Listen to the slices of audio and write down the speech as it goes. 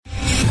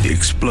The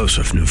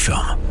explosive new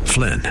film,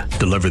 Flynn,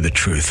 deliver the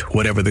truth,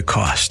 whatever the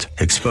cost.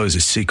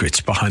 Exposes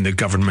secrets behind the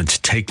government's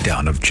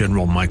takedown of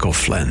General Michael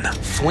Flynn.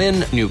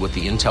 Flynn knew what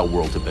the intel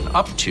world had been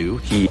up to.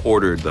 He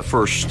ordered the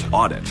first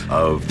audit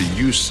of the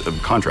use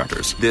of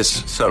contractors.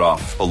 This set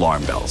off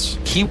alarm bells.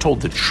 He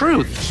told the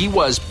truth. He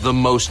was the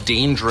most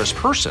dangerous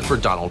person for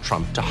Donald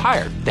Trump to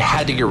hire. They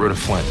had to get rid of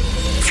Flynn.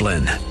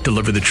 Flynn,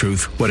 deliver the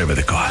truth, whatever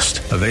the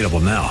cost. Available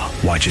now.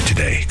 Watch it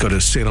today. Go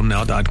to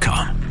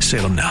salemnow.com.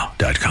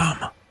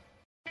 salemnow.com.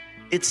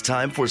 It's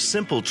time for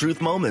Simple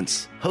Truth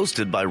Moments,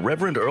 hosted by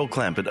Reverend Earl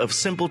Clampett of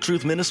Simple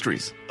Truth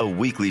Ministries, a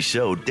weekly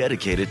show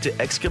dedicated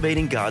to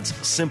excavating God's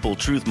simple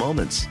truth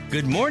moments.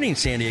 Good morning,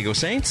 San Diego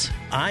Saints.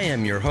 I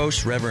am your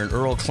host, Reverend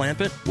Earl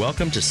Clampett.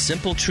 Welcome to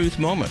Simple Truth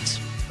Moments,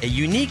 a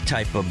unique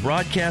type of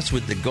broadcast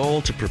with the goal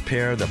to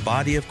prepare the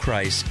body of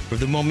Christ for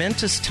the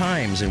momentous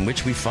times in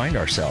which we find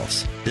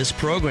ourselves. This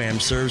program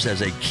serves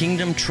as a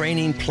kingdom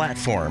training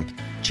platform,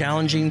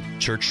 challenging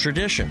church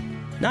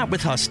tradition, not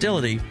with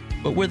hostility,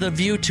 but with a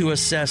view to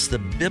assess the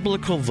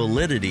biblical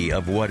validity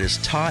of what is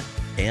taught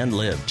and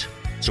lived.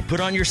 So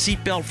put on your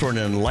seatbelt for an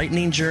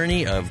enlightening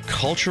journey of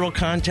cultural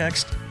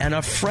context and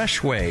a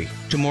fresh way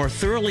to more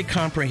thoroughly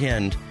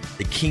comprehend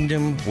the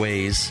kingdom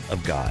ways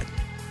of God.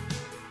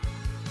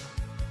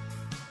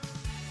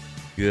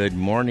 Good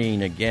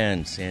morning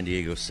again, San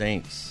Diego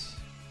Saints.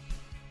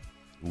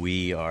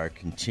 We are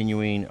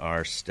continuing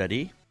our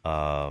study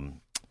on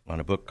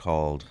a book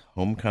called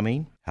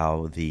Homecoming,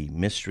 How the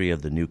Mystery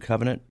of the New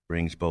Covenant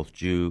Brings Both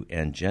Jew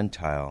and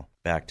Gentile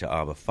Back to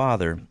Abba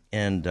Father.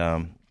 And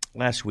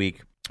last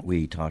week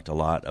we talked a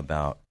lot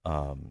about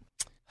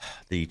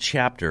the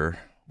chapter.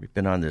 We've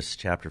been on this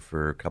chapter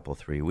for a couple,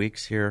 3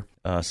 weeks here,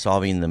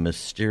 solving the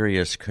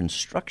mysterious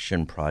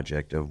construction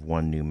project of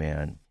one new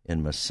man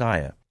in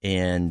Messiah.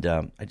 And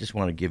I just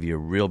want to give you a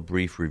real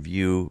brief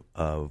review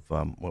of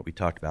what we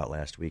talked about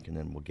last week, and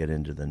then we'll get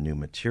into the new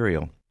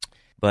material.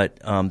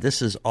 But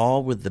this is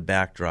all with the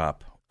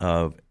backdrop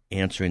of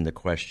answering the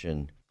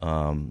question.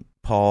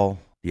 Paul,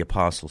 the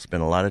apostle,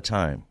 spent a lot of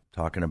time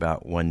talking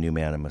about one new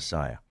man in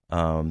Messiah.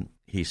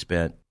 He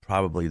spent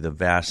probably the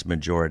vast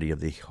majority of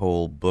the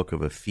whole book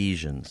of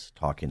Ephesians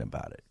talking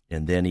about it.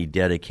 And then he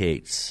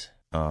dedicates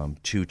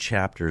 2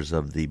 chapters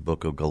of the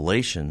book of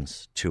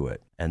Galatians to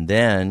it. And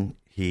then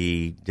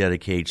he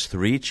dedicates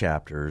 3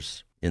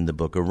 chapters in the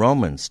book of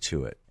Romans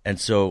to it. And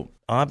so,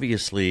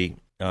 obviously,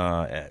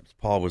 as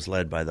Paul was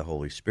led by the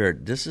Holy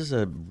Spirit, this is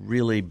a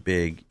really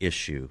big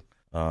issue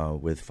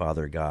with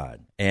Father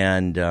God.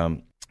 And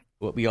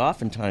what we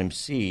oftentimes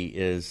see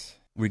is,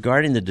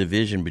 regarding the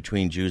division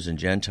between Jews and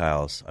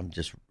Gentiles, I'm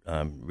just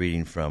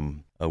reading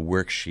from a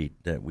worksheet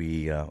that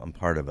I'm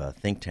part of a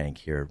think tank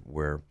here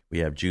where we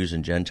have Jews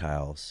and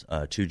Gentiles,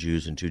 2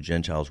 Jews and 2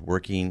 Gentiles,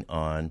 working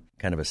on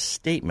kind of a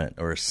statement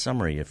or a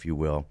summary, if you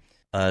will,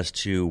 as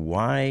to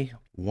why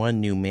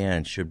one new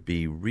man should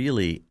be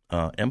really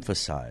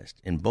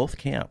emphasized in both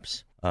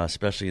camps,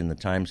 especially in the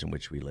times in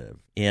which we live.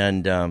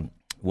 And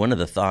one of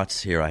the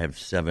thoughts here, I have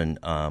 7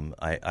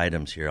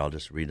 items here. I'll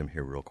just read them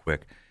here real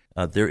quick.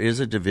 There is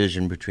a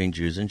division between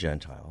Jews and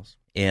Gentiles,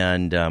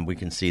 and we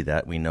can see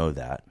that. We know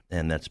that,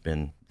 and that's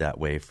been that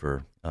way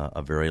for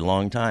a very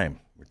long time.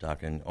 We're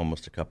talking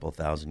almost a couple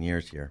thousand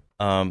years here.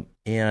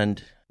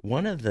 And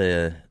one of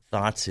the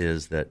thoughts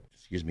is that,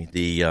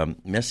 the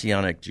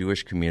Messianic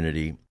Jewish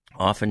community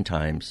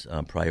oftentimes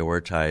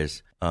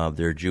prioritize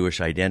their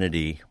Jewish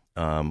identity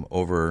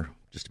over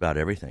just about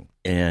everything,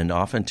 and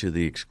often to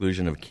the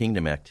exclusion of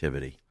kingdom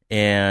activity.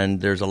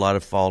 And there's a lot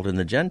of fault in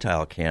the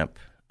Gentile camp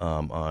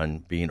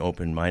on being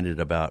open-minded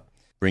about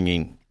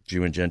bringing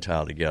Jew and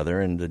Gentile together.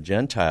 And the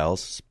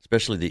Gentiles,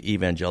 especially the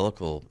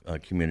evangelical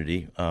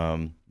community,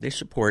 they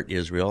support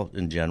Israel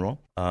in general.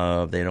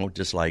 They don't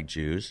dislike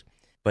Jews,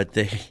 but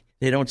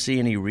they don't see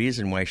any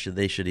reason why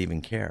they should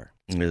even care.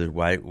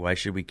 Why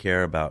should we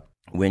care about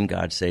when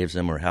God saves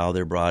them, or how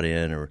they're brought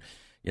in, or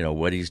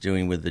what He's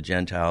doing with the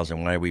Gentiles,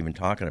 and why are we even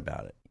talking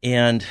about it?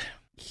 And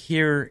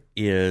here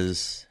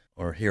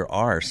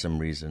are some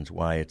reasons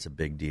why it's a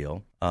big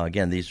deal.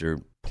 Again, these are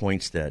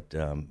points that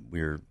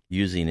we're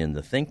using in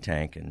the think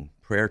tank and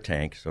prayer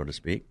tank, so to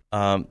speak.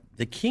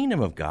 The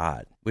kingdom of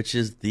God, which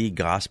is the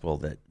gospel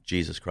that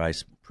Jesus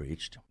Christ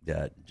preached,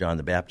 that John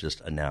the Baptist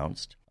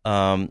announced,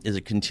 is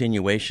a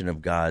continuation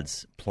of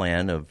God's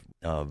plan of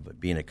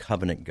being a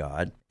covenant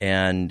God.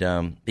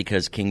 And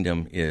because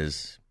kingdom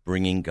is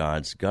bringing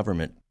God's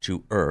government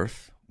to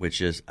earth,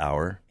 which is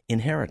our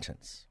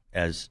inheritance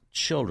as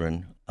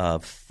children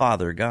of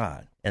Father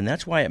God. And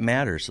that's why it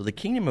matters. So the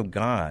kingdom of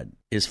God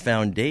is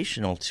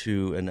foundational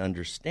to an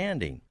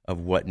understanding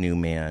of what new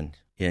man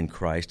in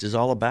Christ is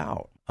all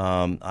about.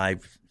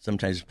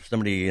 Sometimes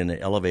somebody in the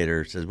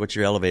elevator says, "What's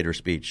your elevator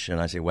speech?"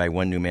 And I say, "Why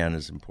one new man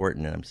is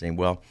important." And I'm saying,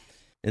 well,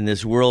 in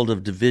this world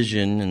of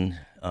division and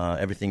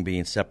everything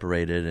being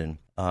separated,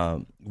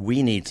 and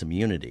we need some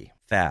unity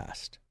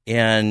fast.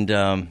 And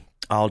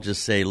I'll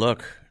just say,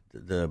 look,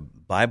 the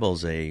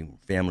Bible's a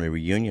family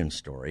reunion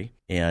story,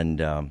 and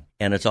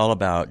it's all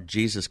about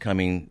Jesus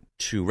coming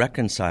to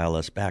reconcile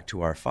us back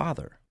to our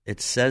Father. It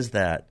says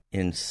that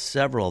in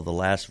several of the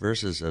last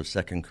verses of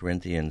 2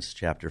 Corinthians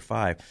chapter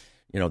 5.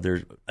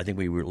 I think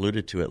we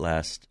alluded to it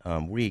last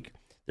week.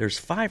 There's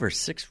 5 or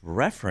 6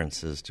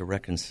 references to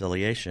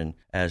reconciliation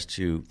as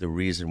to the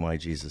reason why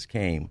Jesus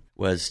came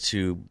was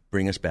to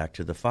bring us back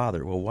to the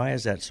Father. Well, why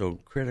is that so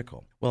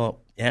critical? Well,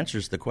 it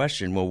answers the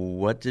question, well,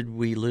 what did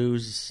we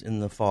lose in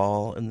the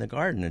fall in the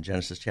garden in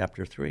Genesis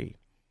chapter 3?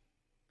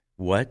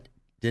 What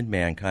did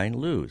mankind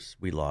lose?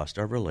 We lost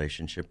our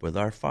relationship with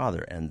our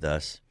Father, and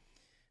thus,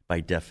 by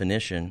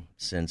definition,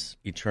 since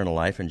eternal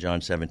life in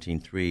John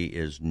 17:3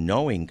 is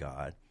knowing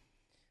God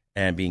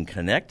and being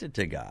connected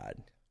to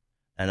God,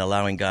 and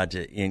allowing God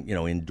to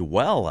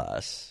indwell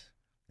us.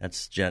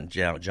 That's John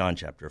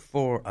chapter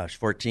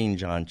 14,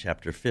 John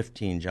chapter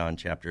 15, John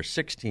chapter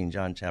 16,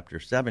 John chapter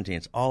 17.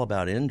 It's all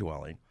about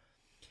indwelling.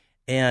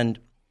 And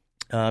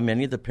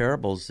many of the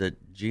parables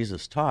that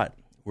Jesus taught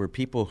were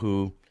people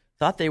who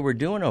thought they were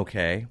doing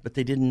okay, but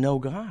they didn't know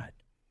God.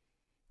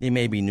 They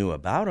maybe knew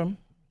about Him,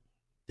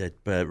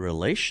 but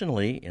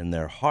relationally, in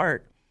their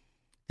heart,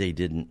 they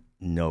didn't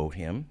know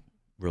Him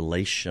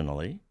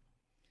relationally.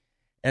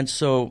 And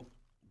so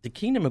the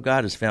kingdom of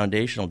God is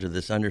foundational to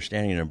this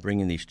understanding of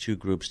bringing these two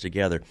groups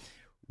together.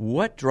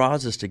 What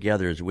draws us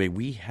together is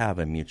we have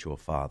a mutual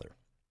Father,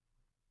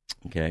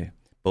 okay,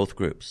 both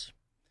groups.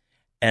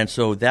 And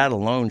so that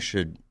alone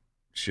should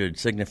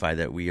signify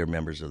that we are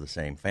members of the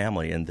same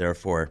family, and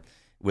therefore,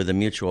 with a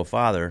mutual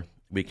Father,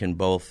 we can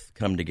both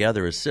come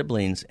together as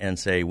siblings and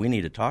say, we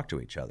need to talk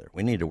to each other.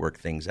 We need to work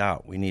things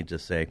out. We need to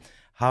say,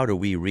 how do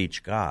we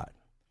reach God?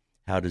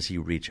 How does He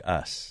reach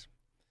us?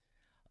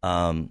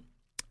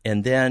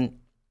 And then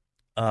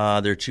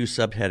there are 2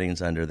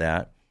 subheadings under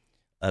that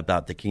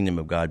about the kingdom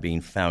of God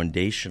being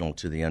foundational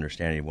to the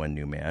understanding of one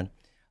new man.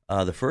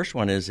 The first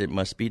one is it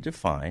must be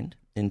defined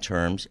in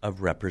terms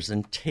of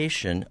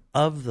representation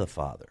of the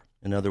Father.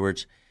 In other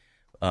words,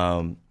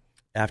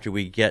 after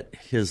we get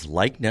His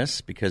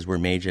likeness, because we're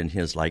made in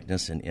His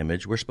likeness and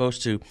image, we're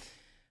supposed to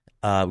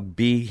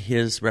be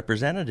His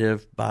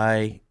representative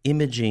by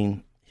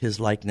imaging His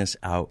likeness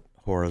out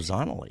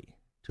horizontally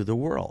to the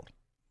world.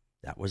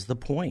 That was the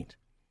point.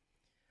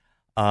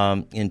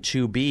 In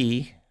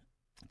 2b,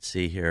 let's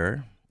see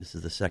here, this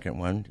is the second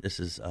one. This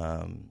is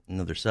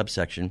another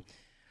subsection.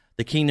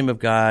 The kingdom of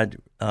God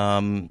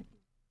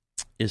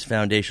is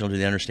foundational to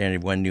the understanding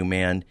of one new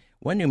man.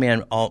 One new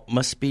man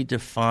must be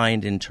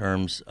defined in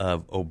terms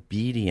of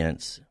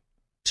obedience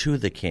to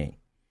the king.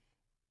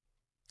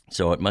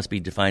 So it must be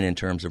defined in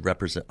terms of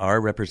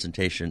our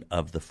representation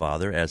of the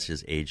Father as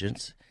His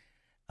agents,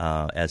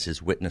 as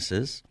His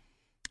witnesses,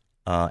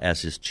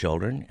 as His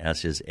children,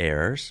 as His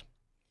heirs.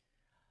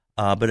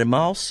 But it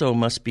also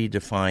must be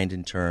defined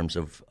in terms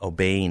of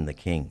obeying the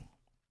king.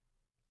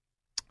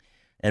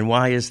 And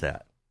why is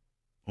that?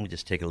 Let me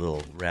just take a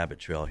little rabbit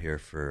trail here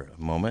for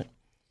a moment.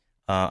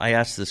 I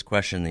asked this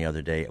question the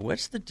other day.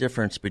 What's the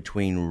difference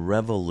between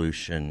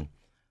revolution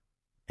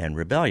and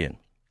rebellion?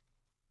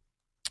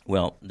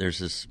 Well, there's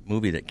this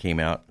movie that came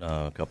out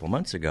a couple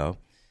months ago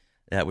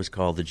that was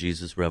called The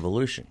Jesus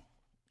Revolution.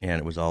 And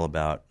it was all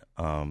about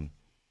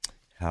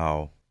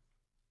how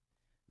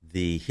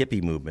the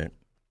hippie movement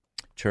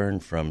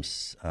turned from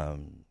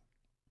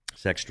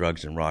sex,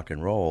 drugs, and rock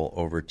and roll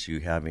over to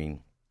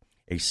having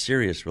a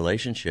serious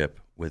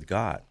relationship with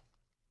God.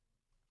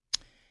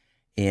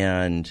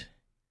 And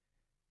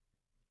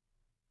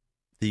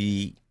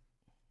the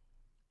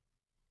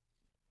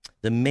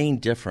main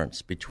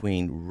difference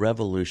between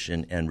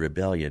revolution and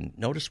rebellion,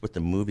 notice what the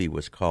movie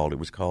was called. It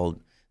was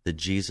called The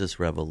Jesus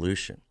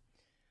Revolution.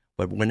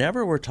 But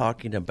whenever we're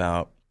talking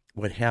about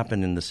what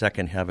happened in the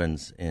second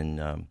heavens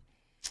in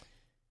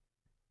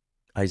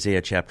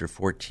Isaiah chapter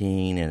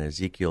 14 and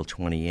Ezekiel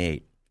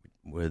 28,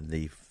 where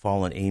the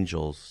fallen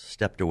angels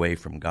stepped away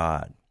from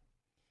God,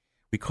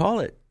 we call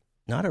it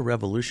not a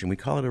revolution, we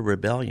call it a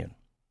rebellion.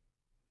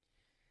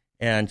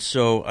 And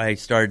so I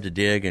started to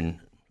dig and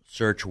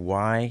search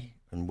why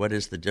and what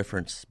is the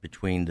difference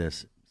between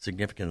the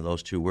significance of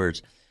those two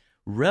words.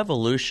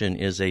 Revolution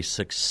is a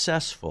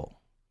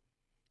successful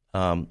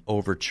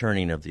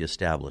overturning of the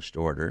established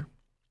order,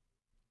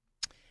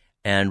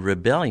 and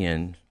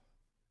rebellion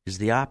is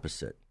the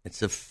opposite.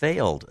 It's a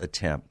failed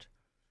attempt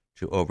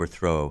to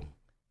overthrow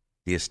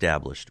the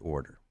established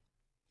order.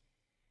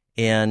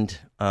 And,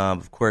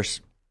 of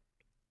course,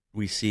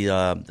 we see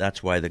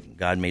that's why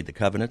God made the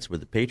covenants with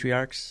the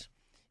patriarchs.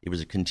 It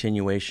was a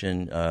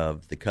continuation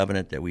of the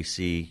covenant that we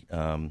see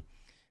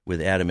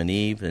with Adam and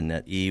Eve, and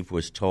that Eve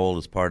was told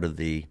as part of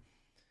the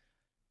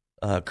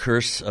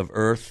curse of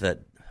earth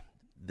that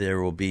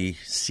there will be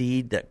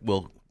seed that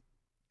will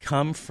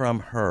come from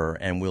her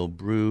and will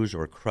bruise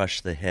or crush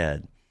the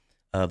head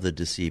of the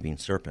deceiving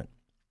serpent.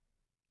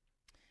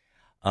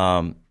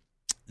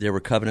 There were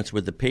covenants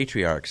with the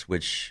patriarchs,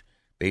 which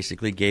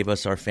basically gave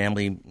us our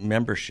family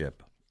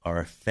membership,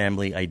 our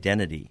family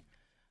identity,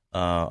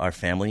 our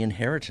family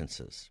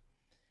inheritances.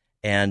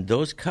 And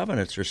those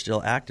covenants are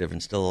still active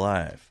and still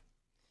alive.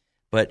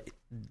 But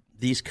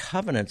these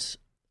covenants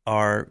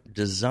are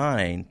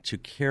designed to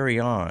carry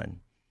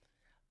on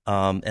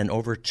an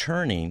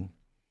overturning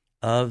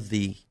of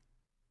the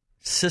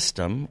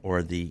system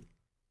or the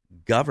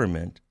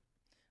government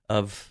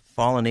of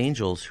fallen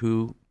angels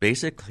who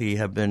basically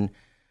have been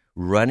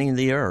running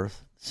the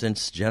earth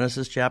since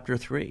Genesis chapter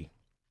 3.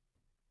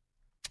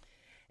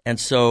 And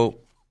so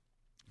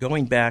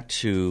going back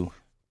to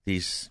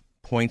these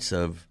points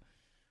of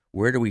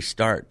where do we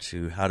start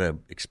to how to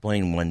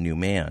explain one new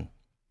man,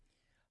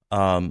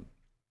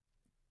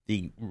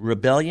 the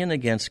rebellion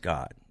against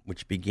God,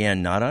 which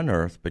began not on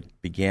earth but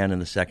began in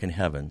the second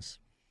heavens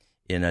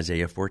in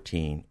Isaiah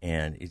 14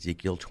 and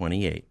Ezekiel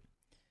 28,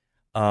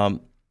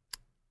 in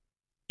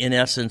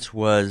essence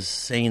was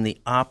saying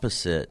the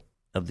opposite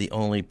of the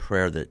only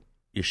prayer that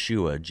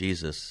Yeshua,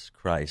 Jesus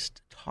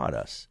Christ, taught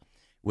us,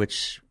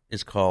 which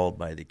is called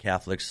by the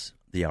Catholics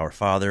the Our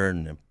Father,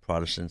 and the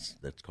Protestants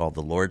that's called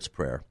the Lord's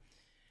Prayer.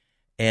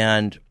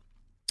 And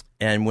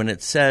when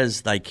it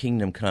says, thy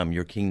kingdom come,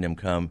 your kingdom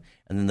come,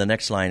 and then the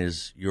next line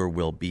is, your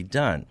will be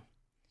done.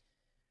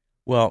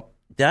 Well,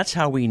 that's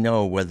how we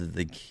know whether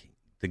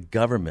the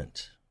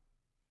government,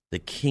 the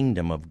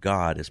kingdom of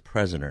God is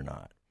present or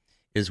not,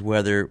 is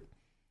whether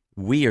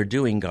we are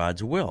doing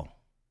God's will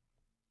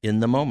in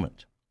the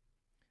moment,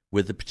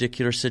 with the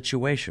particular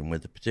situation,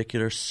 with the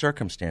particular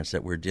circumstance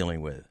that we're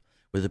dealing with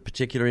the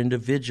particular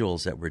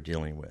individuals that we're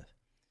dealing with.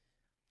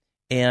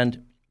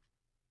 And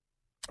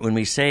when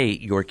we say,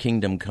 your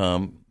kingdom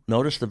come,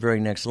 notice the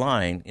very next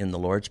line in the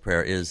Lord's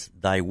Prayer is,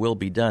 thy will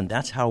be done.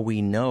 That's how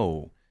we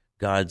know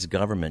God's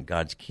government,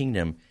 God's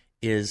kingdom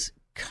is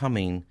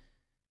coming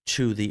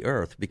to the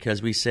earth,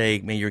 because we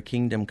say, may your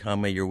kingdom come,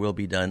 may your will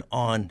be done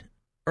on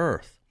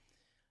earth.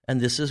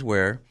 And this is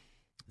where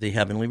the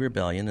heavenly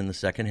rebellion in the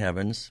second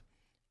heavens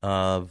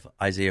of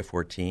Isaiah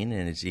 14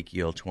 and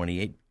Ezekiel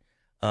 28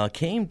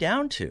 came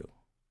down to.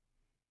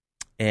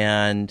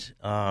 And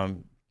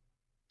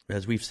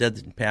as we've said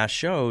in past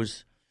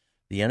shows,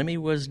 the enemy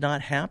was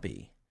not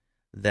happy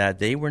that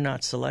they were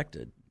not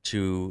selected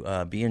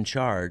to be in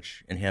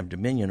charge and have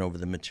dominion over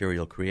the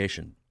material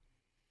creation.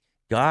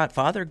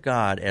 Father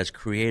God, as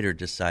creator,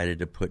 decided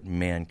to put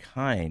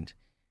mankind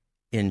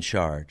in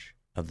charge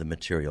of the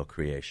material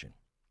creation.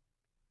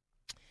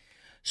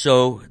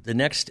 So the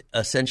next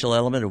essential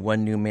element of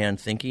one new man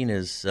thinking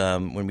is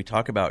when we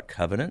talk about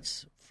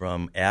covenants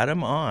from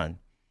Adam on,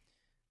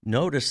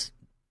 notice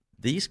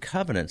these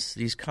covenants,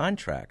 these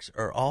contracts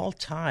are all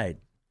tied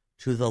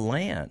to the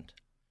land.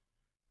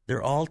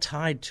 They're all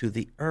tied to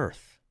the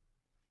earth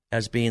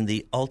as being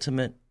the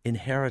ultimate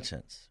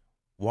inheritance.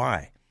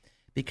 Why?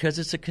 Because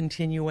it's a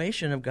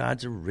continuation of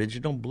God's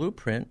original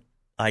blueprint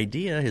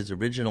idea, his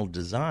original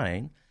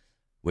design,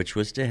 which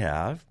was to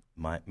have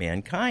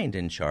mankind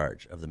in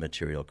charge of the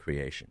material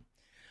creation.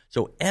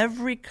 So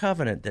every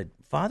covenant that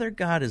Father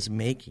God is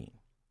making,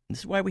 this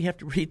is why we have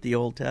to read the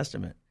Old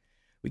Testament.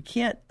 We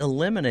can't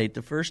eliminate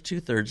the first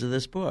two-thirds of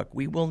this book.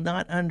 We will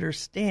not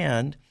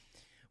understand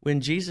when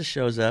Jesus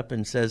shows up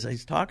and says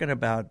he's talking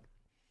about,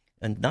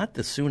 and not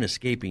the soon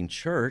escaping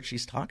church,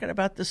 he's talking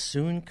about the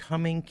soon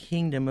coming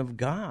kingdom of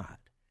God.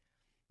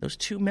 Those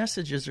two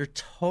messages are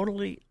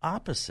totally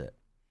opposite.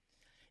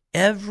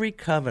 Every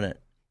covenant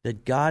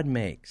that God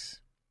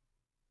makes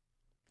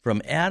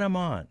from Adam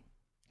on,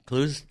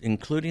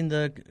 including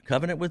the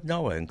covenant with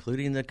Noah,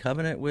 including the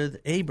covenant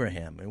with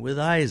Abraham and with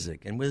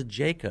Isaac and with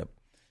Jacob,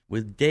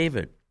 with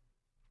David,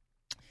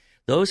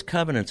 those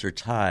covenants are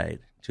tied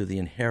to the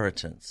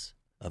inheritance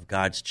of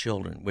God's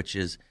children, which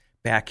is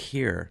back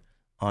here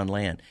on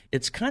land.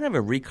 It's kind of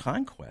a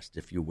reconquest,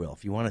 if you will,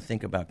 if you want to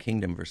think about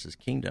kingdom versus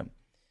kingdom.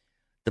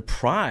 The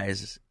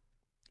prize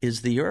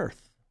is the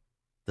earth.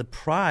 The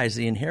prize,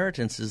 the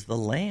inheritance, is the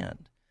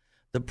land.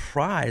 The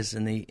prize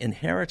and the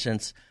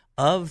inheritance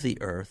of the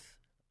earth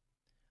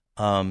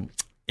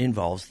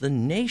involves the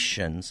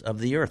nations of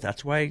the earth.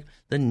 That's why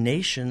the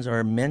nations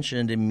are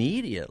mentioned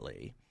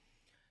immediately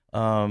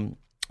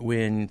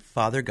when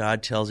Father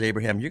God tells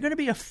Abraham, you're going to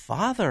be a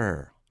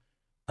father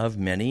of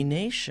many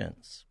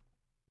nations.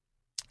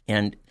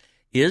 And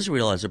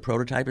Israel, as a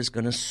prototype, is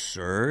going to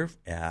serve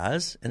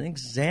as an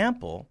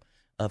example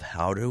of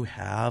how to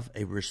have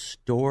a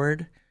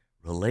restored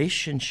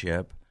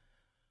relationship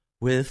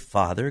with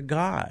Father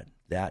God.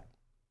 That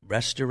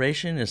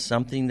restoration is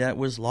something that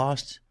was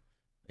lost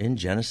in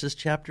Genesis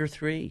chapter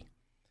 3.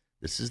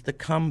 This is the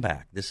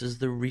comeback. This is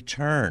the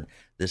return.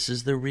 This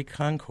is the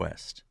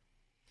reconquest.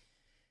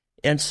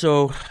 And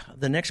so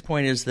the next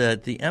point is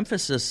that the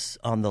emphasis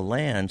on the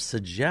land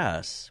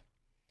suggests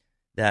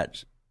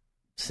that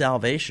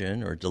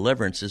salvation or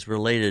deliverance is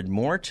related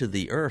more to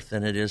the earth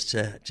than it is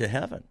to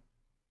heaven.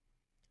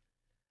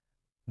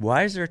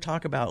 Why is there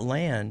talk about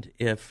land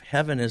if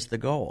heaven is the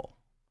goal?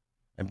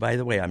 And by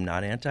the way, I'm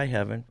not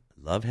anti-heaven.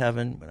 I love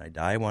heaven. When I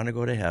die, I want to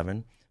go to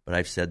heaven. But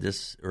I've said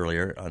this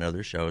earlier on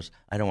other shows.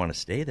 I don't want to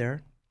stay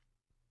there.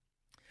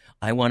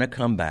 I want to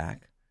come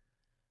back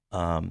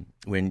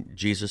when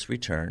Jesus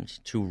returns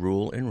to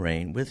rule and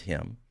reign with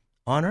him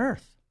on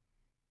earth.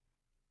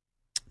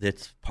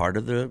 That's part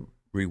of the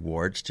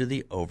rewards to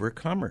the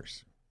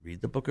overcomers.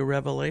 Read the book of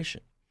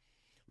Revelation.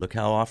 Look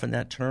how often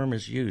that term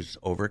is used,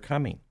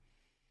 overcoming.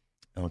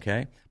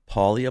 Okay?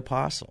 Paul the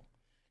Apostle,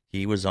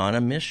 he was on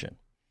a mission.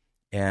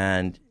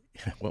 And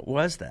what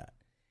was that?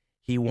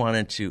 He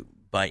wanted to,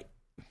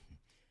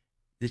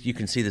 you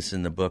can see this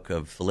in the book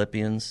of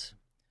Philippians.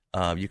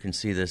 You can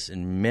see this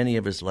in many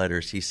of his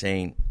letters. He's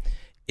saying,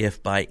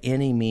 if by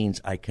any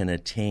means I can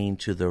attain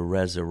to the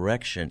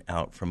resurrection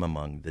out from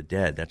among the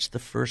dead. That's the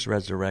first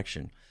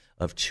resurrection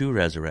of two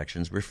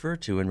resurrections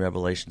referred to in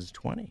Revelation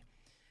 20.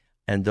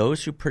 And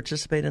those who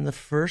participate in the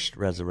first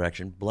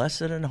resurrection,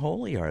 blessed and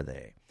holy are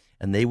they,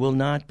 and they will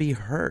not be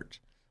hurt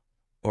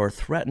or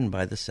threatened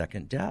by the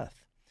second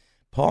death.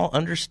 Paul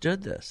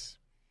understood this,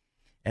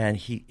 and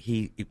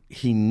he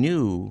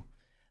knew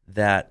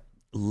that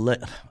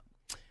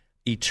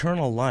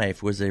eternal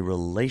life was a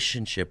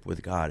relationship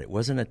with God. It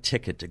wasn't a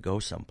ticket to go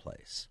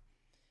someplace.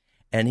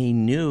 And he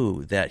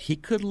knew that he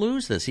could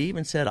lose this. He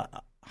even said,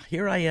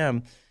 here I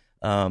am,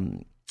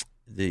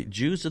 the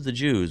Jews of the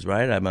Jews,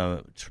 right? I'm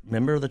a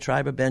member of the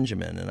tribe of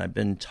Benjamin, and I've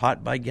been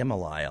taught by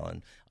Gamaliel,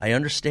 and I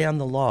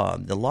understand the law.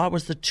 The law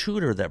was the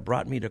tutor that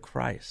brought me to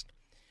Christ.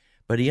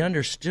 But he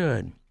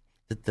understood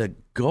that the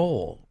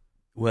goal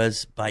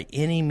was by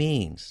any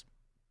means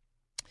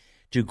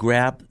to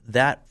grab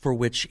that for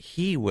which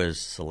he was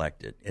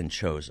selected and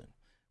chosen,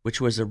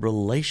 which was a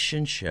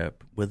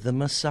relationship with the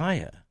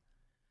Messiah.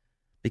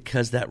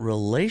 Because that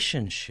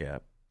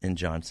relationship in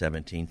John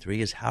 17:3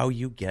 is how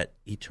you get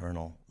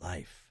eternal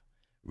life.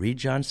 Read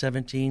John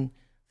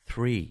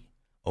 17:3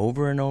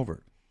 over and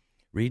over.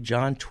 Read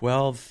John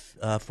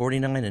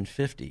 12:49 and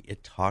 50.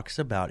 It talks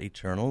about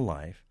eternal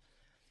life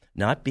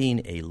not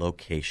being a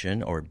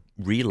location or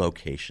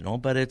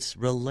relocational, but it's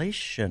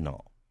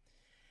relational.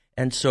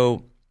 And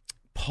so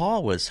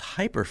Paul was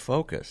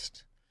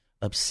hyper-focused,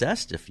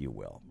 obsessed, if you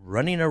will,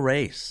 running a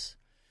race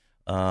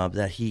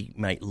that he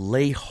might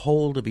lay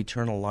hold of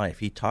eternal life.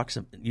 He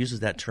uses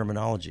that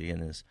terminology in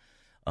his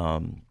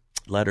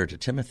letter to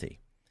Timothy.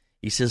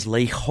 He says,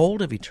 lay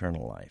hold of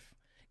eternal life.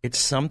 It's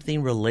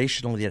something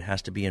relationally that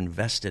has to be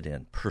invested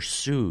in,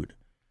 pursued,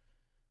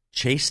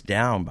 chased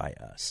down by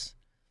us.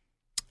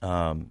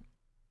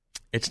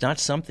 It's not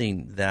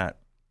something that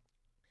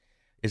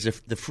is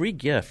the free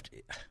gift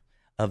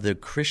of the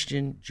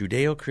Christian,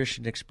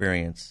 Judeo-Christian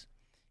experience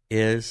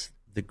is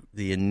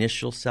the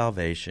initial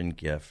salvation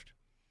gift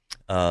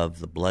of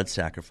the blood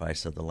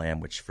sacrifice of the Lamb,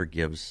 which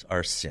forgives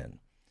our sin,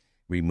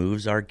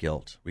 removes our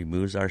guilt,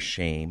 removes our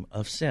shame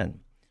of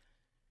sin.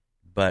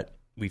 But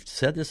we've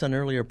said this on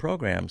earlier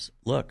programs.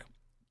 Look,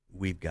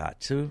 we've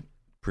got to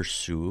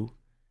pursue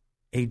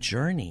a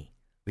journey.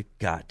 We've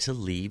got to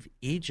leave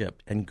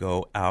Egypt and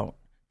go out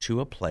to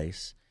a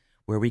place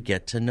where we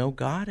get to know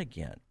God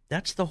again.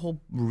 That's the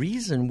whole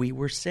reason we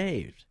were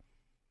saved.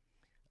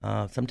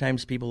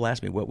 Sometimes people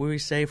ask me, what were we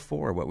saved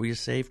for? What were you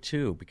saved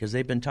to? Because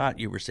they've been taught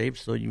you were saved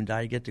so you can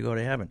die, you get to go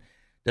to heaven.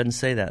 Doesn't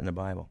say that in the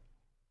Bible.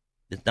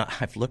 It's not.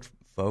 I've looked,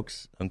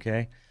 folks,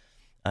 okay?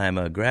 I'm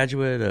a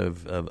graduate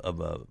of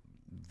a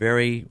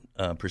very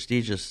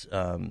prestigious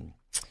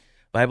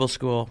Bible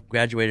school,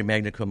 graduated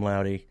magna cum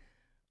laude.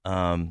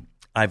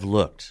 I've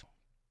looked.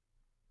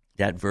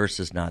 That verse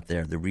is not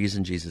there. The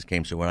reason Jesus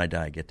came, so when I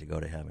die, I get to go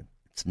to heaven.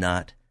 It's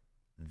not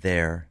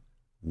there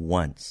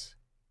once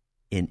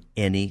in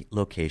any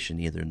location,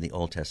 either in the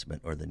Old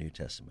Testament or the New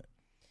Testament.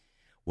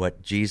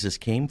 What Jesus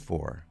came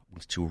for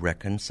was to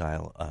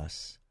reconcile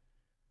us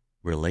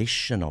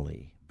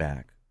relationally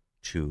back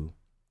to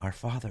our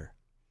Father.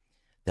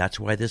 That's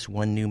why this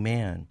one new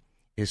man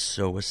is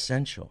so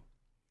essential.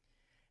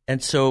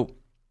 And so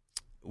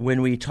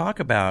when we talk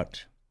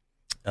about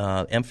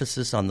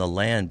emphasis on the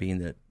land being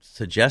that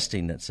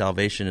suggesting that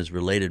salvation is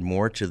related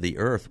more to the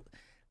earth,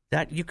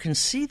 that you can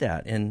see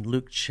that in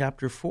Luke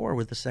chapter 4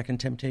 with the second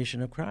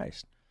temptation of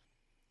Christ.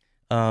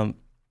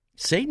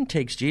 Satan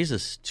takes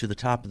Jesus to the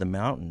top of the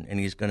mountain, and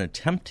he's going to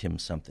tempt him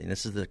something.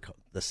 This is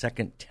the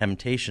second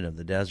temptation of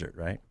the desert,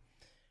 right?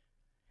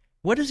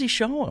 What does he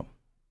show him?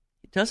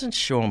 He doesn't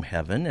show him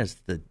heaven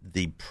as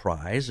the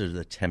prize or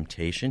the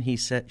temptation. He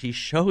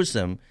shows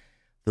him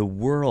the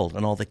world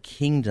and all the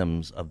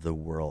kingdoms of the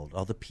world,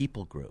 all the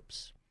people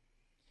groups.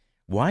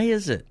 Why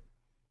is it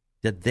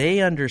that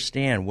they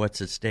understand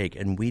what's at stake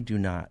and we do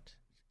not?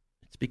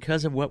 It's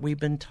because of what we've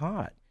been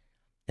taught.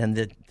 And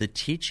the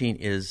teaching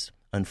is,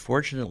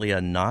 unfortunately,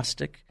 a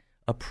Gnostic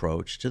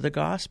approach to the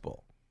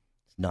gospel.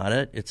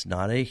 It's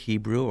not a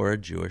Hebrew or a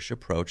Jewish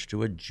approach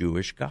to a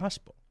Jewish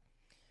gospel.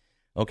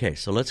 Okay,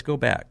 so let's go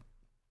back.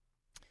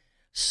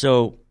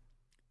 So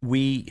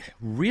we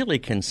really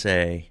can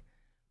say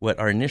what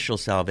our initial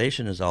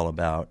salvation is all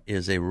about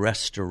is a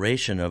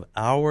restoration of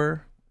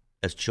our,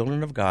 as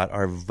children of God,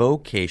 our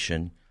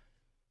vocation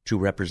to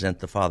represent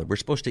the Father. We're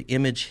supposed to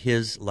image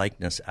His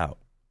likeness out.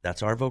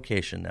 That's our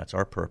vocation. That's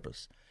our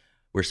purpose.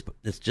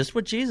 It's just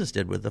what Jesus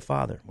did with the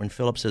Father. When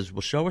Philip says,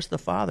 well, show us the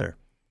Father.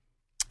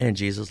 And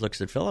Jesus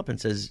looks at Philip and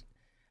says,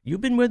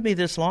 you've been with me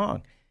this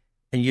long,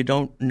 and you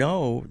don't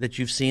know that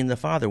you've seen the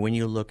Father. When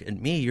you look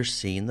at me, you're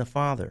seeing the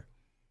Father.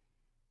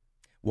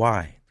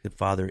 Why? The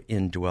Father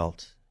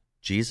indwelt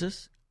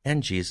Jesus,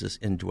 and Jesus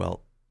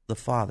indwelt the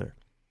Father.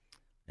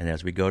 And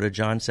as we go to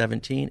John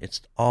 17, it's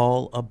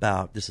all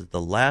about, this is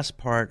the last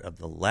part of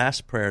the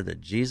last prayer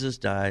that Jesus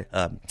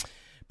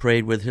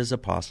prayed with his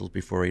apostles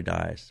before he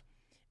dies.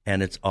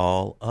 And it's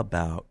all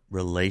about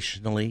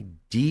relationally,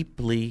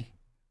 deeply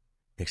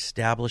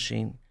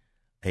establishing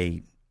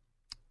a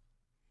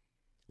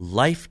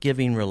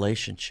life-giving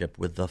relationship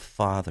with the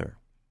Father.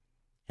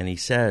 And he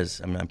says,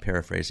 I'm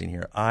paraphrasing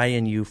here, I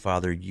and you,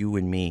 Father, you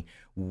and me,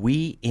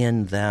 we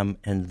in them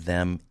and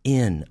them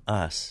in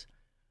us.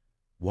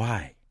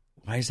 Why?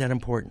 Why is that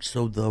important?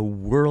 So the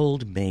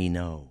world may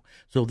know,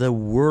 so the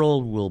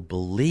world will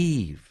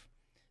believe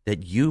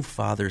that you,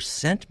 Father,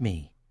 sent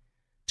me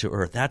to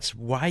earth. That's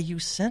why you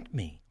sent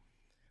me.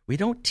 We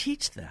don't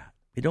teach that.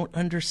 We don't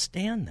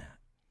understand that.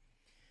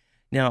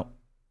 Now,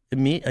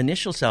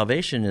 initial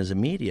salvation is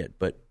immediate,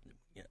 but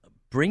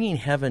bringing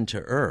heaven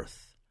to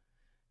earth,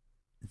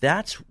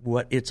 that's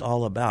what it's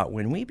all about.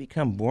 When we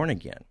become born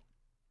again,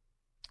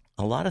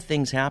 a lot of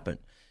things happen.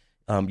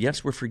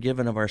 Yes, we're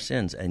forgiven of our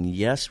sins, and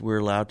yes, we're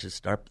allowed to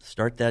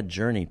start that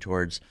journey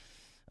towards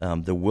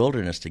the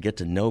wilderness to get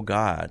to know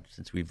God,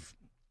 since we've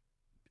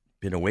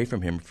been away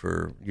from him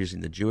for,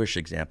 using the Jewish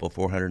example,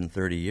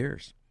 430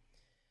 years.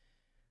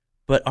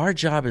 But our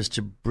job is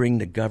to bring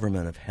the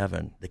government of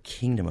heaven, the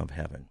kingdom of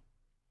heaven.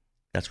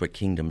 That's what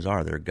kingdoms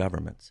are. They're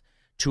governments.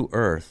 To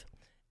earth.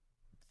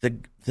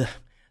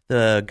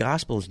 The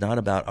gospel is not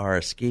about our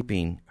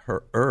escaping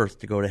her earth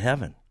to go to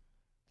heaven.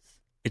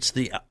 It's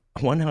the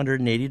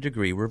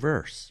 180-degree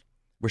reverse.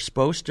 We're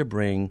supposed to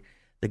bring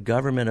the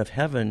government of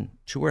heaven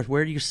to earth.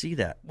 Where do you see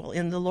that? Well,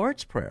 in the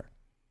Lord's Prayer.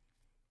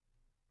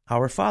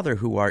 Our Father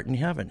who art in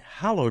heaven,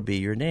 hallowed be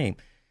your name.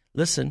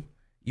 Listen,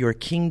 your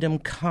kingdom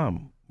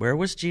come. Where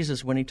was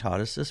Jesus when he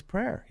taught us this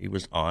prayer? He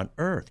was on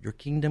earth. Your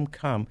kingdom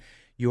come,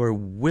 your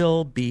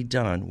will be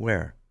done.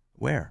 Where?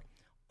 Where?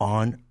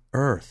 On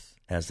earth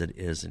as it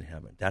is in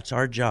heaven. That's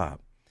our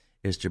job,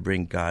 is to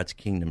bring God's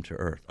kingdom to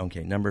earth.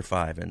 Okay, number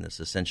 5 in this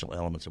essential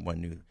elements of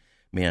one new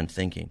man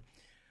thinking.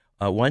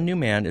 One new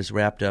man is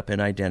wrapped up in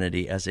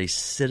identity as a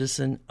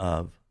citizen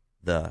of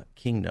the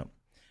kingdom.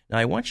 Now,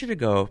 I want you to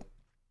go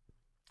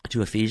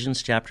to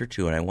Ephesians chapter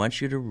 2, and I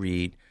want you to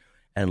read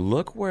and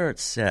look where it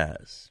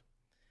says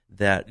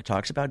that it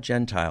talks about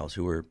Gentiles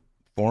who were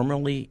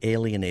formerly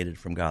alienated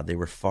from God. They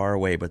were far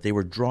away, but they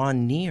were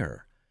drawn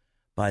near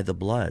by the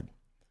blood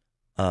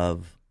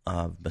of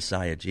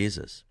Messiah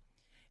Jesus.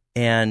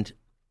 And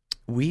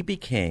we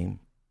became,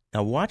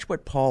 now watch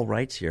what Paul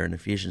writes here in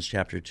Ephesians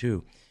chapter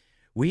 2.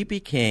 We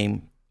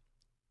became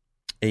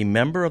a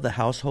member of the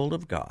household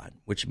of God,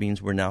 which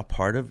means we're now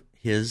part of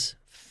his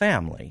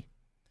family.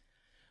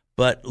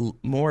 But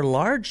more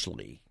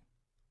largely,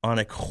 on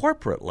a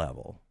corporate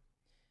level,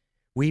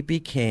 we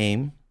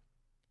became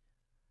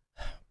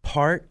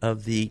part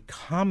of the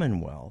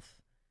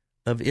Commonwealth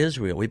of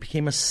Israel. We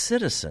became a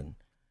citizen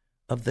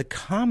of the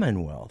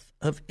Commonwealth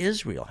of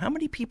Israel. How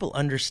many people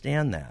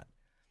understand that?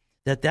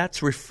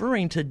 That's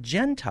referring to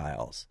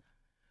Gentiles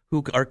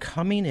who are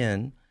coming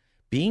in,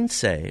 being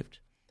saved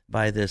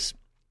by this,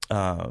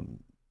 I'm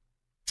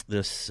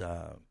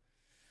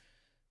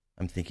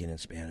thinking in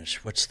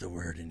Spanish, what's the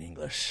word in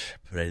English?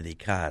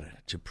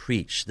 Predicar, to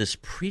preach. This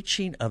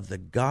preaching of the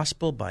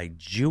gospel by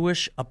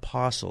Jewish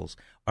apostles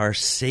are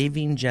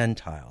saving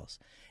Gentiles.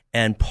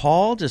 And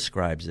Paul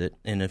describes it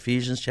in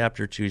Ephesians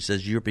chapter 2. He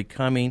says, you're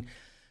becoming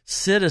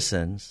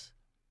citizens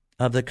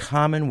of the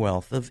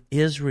Commonwealth of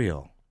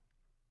Israel.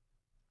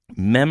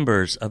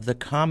 Members of the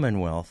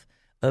Commonwealth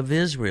of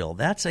Israel.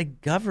 That's a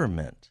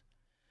government.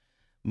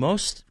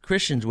 Most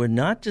Christians would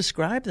not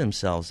describe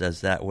themselves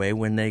as that way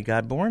when they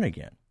got born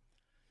again.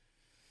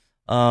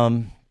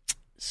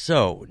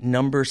 So,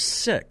 number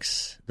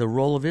 6, the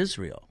role of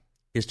Israel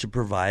is to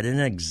provide an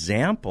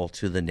example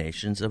to the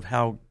nations of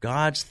how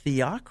God's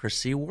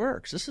theocracy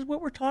works. This is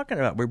what we're talking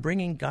about. We're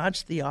bringing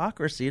God's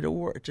theocracy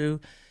to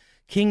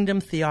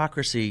kingdom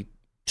theocracy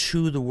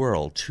to the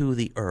world, to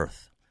the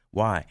earth.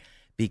 Why?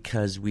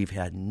 Because we've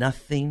had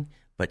nothing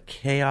but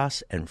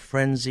chaos and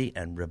frenzy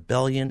and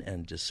rebellion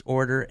and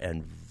disorder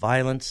and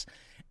violence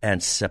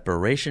and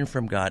separation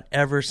from God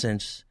ever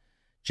since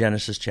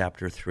Genesis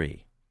chapter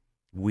 3.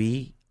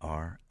 We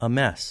are a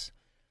mess.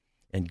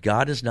 And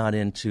God is not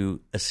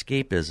into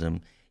escapism.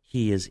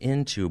 He is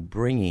into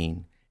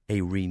bringing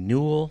a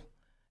renewal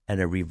and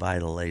a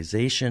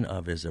revitalization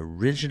of his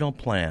original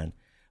plan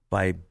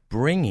by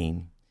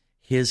bringing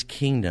his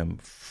kingdom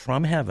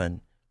from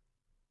heaven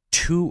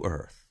to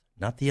earth,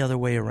 not the other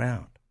way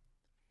around.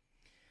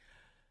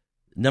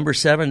 Number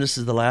 7, this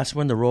is the last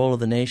one, the role of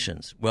the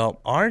nations.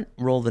 Well, our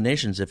role of the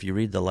nations, if you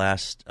read the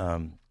last,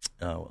 let's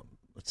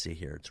see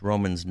here, it's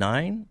Romans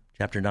 9,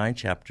 chapter 9,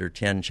 chapter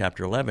 10,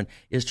 chapter 11,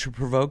 is to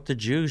provoke the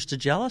Jews to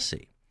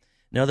jealousy.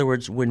 In other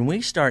words, when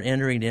we start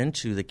entering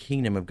into the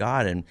kingdom of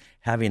God and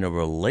having a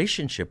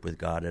relationship with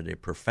God at a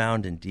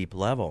profound and deep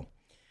level,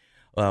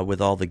 with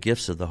all the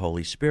gifts of the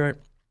Holy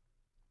Spirit,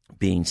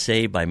 being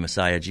saved by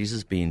Messiah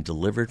Jesus, being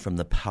delivered from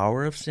the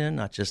power of sin,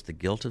 not just the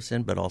guilt of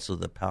sin, but also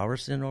the power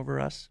of sin over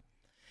us,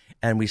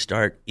 and we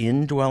start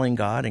indwelling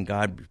God, and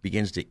God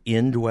begins to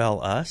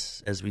indwell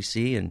us, as we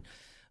see in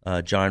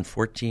John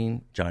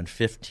 14, John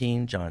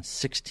 15, John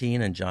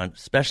 16, and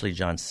especially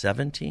John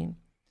 17.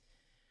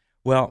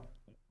 Well,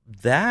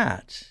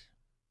 that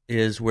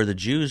is where the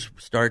Jews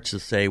start to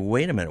say,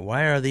 wait a minute,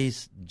 why are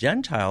these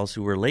Gentiles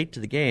who were late to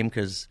the game?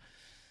 Because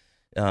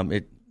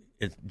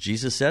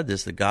Jesus said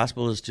this, the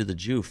gospel is to the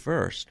Jew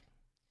first.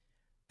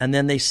 And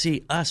then they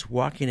see us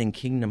walking in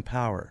kingdom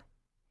power.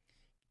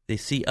 They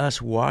see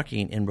us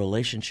walking in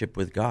relationship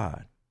with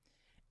God.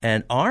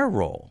 And our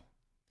role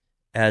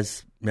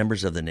as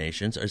members of the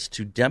nations is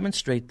to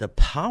demonstrate the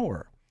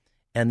power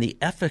and the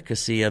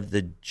efficacy of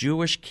the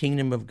Jewish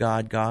kingdom of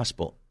God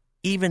gospel,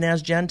 even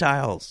as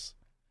Gentiles,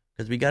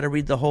 because we got to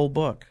read the whole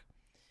book.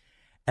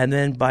 And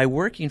then by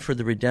working for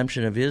the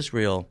redemption of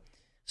Israel,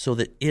 so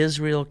that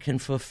Israel can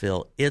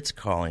fulfill its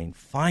calling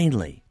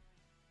finally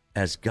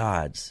as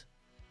God's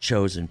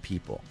chosen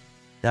people.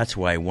 That's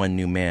why one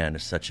new man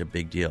is such a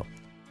big deal.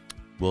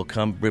 We'll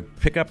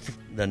pick up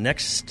the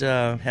next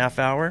half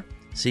hour.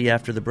 See you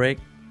after the break.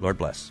 Lord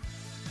bless.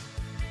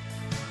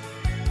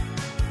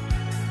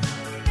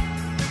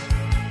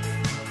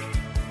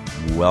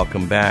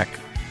 Welcome back,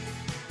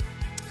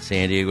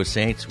 San Diego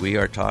Saints. We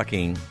are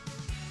talking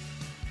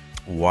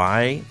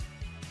why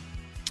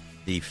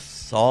the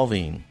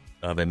solving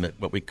of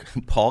what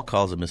Paul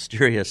calls a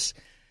mysterious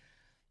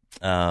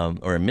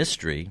or a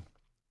mystery.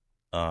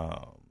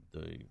 The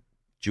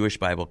Jewish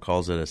Bible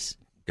calls it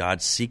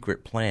God's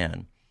secret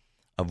plan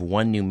of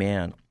one new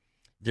man.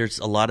 There's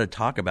a lot of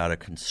talk about a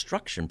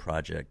construction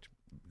project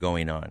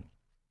going on.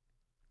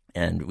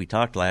 And we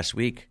talked last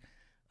week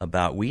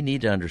about we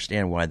need to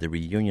understand why the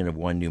reunion of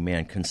one new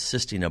man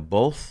consisting of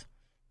both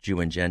Jew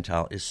and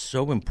Gentile is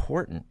so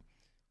important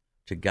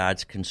to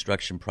God's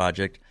construction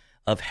project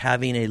of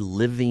having a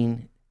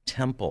living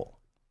temple.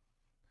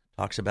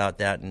 Talks about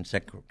that in 2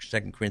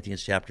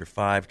 Corinthians chapter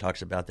 5,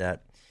 talks about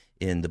that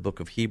in the book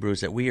of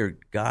Hebrews, that we are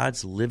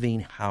God's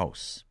living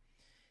house,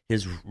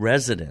 his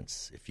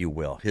residence, if you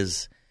will,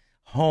 his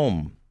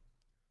home.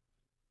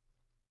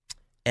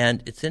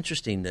 And it's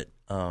interesting that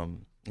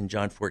in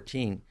John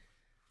 14,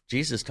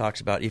 Jesus talks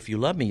about, if you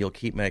love me, you'll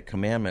keep my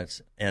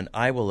commandments, and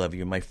I will love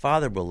you, my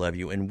Father will love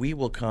you, and we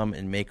will come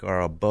and make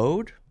our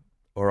abode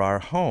or our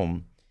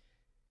home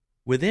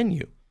within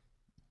you,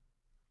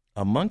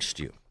 amongst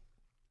you,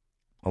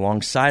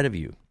 alongside of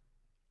you.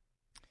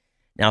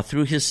 Now,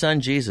 through his Son,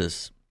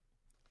 Jesus,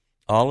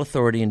 all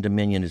authority and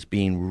dominion is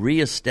being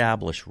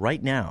reestablished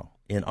right now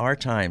in our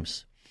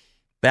times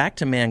back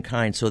to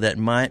mankind so that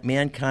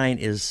mankind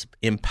is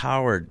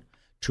empowered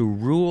to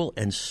rule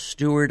and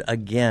steward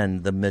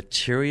again the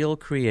material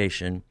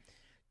creation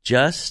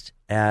just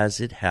as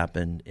it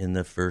happened in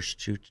the first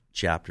 2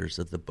 chapters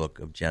of the book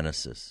of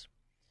Genesis.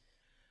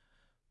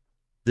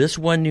 This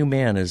one new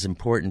man is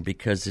important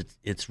because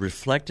it's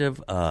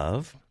reflective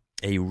of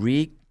a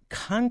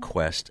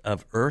reconquest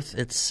of earth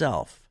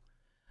itself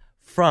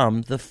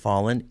from the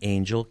fallen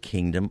angel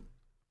kingdom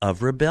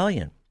of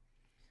rebellion.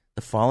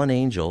 The fallen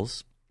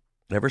angels,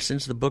 ever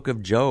since the book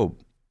of Job,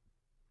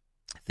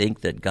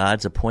 think that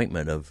God's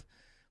appointment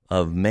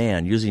of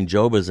man, using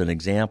Job as an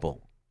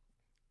example,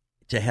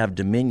 to have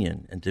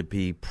dominion and to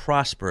be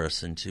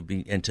prosperous and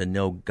to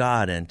know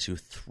God and to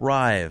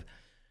thrive.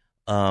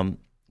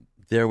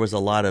 There was a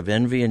lot of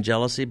envy and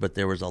jealousy, but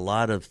there was a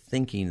lot of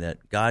thinking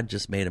that God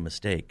just made a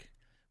mistake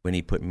when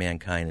he put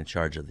mankind in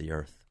charge of the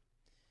earth.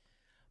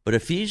 But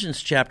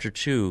Ephesians chapter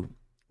 2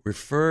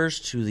 refers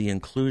to the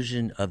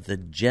inclusion of the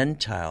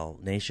Gentile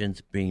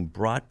nations being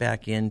brought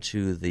back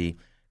into the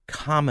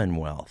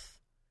commonwealth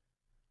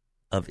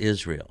of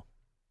Israel.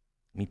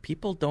 I mean,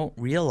 people don't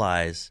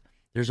realize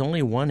there's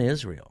only one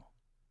Israel.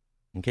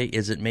 Okay,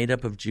 is it made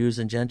up of Jews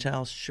and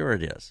Gentiles? Sure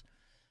it is.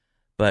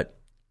 But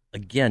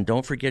again,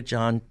 don't forget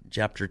John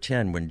chapter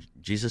 10 when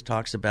Jesus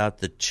talks about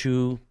the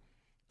two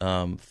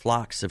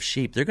flocks of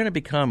sheep. They're going to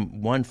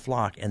become one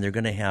flock and they're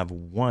going to have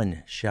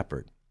one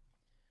shepherd.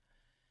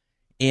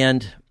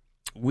 And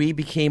we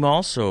became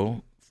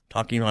also,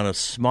 talking on a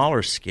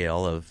smaller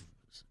scale,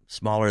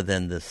 smaller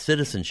than the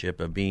citizenship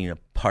of being a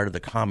part of the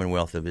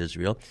commonwealth of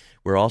Israel,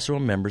 we're also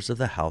members of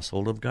the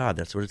household of God.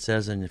 That's what it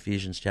says in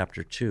Ephesians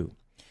chapter 2.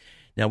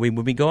 Now, when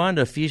we go on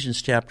to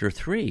Ephesians chapter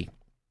 3,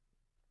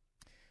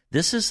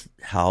 this is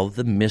how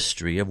the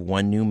mystery of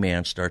one new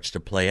man starts to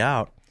play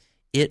out.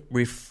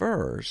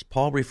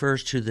 Paul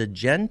refers to the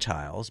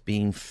Gentiles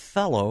being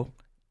fellow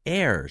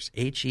heirs,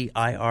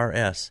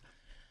 heirs,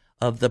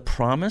 of the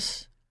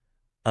promise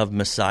of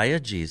Messiah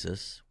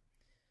Jesus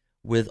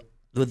with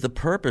the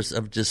purpose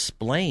of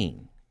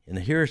displaying, and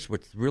here's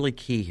what's really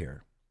key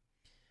here,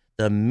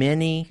 the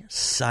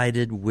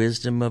many-sided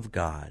wisdom of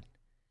God,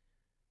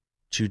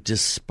 to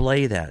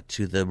display that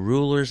to the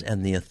rulers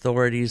and the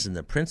authorities and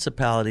the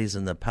principalities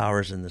and the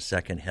powers in the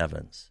second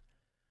heavens.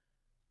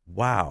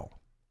 Wow.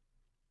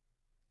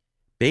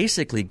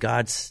 Basically,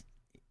 God's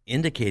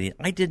indicating,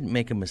 I didn't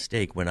make a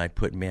mistake when I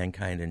put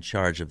mankind in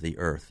charge of the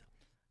earth,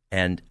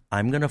 and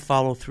I'm going to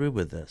follow through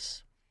with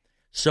this.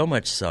 So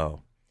much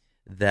so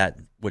that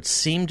what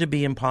seemed to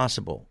be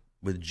impossible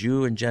with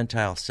Jew and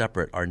Gentile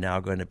separate are now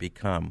going to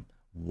become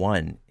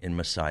one in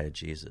Messiah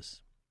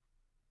Jesus.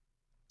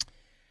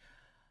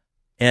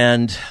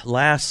 And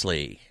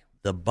lastly,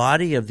 the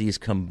body of these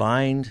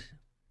combined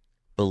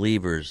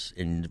believers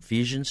in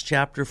Ephesians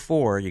chapter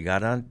 4, you got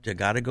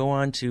to go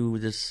on to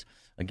this.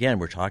 Again,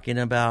 we're talking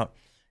about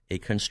a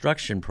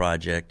construction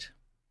project.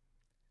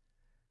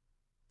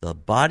 The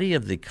body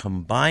of the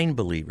combined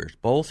believers,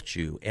 both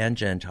Jew and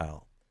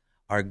Gentile,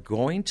 are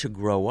going to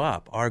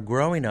are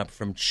growing up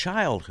from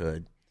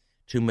childhood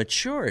to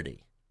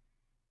maturity,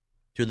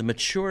 to the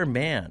mature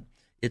man.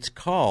 It's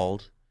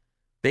called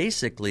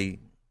basically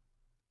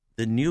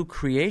the new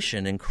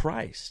creation in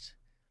Christ.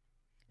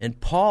 And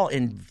Paul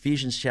in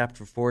Ephesians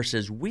chapter 4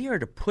 says we are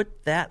to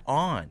put that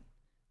on.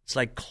 It's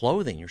like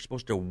clothing. You're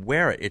supposed to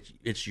wear it.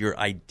 It's your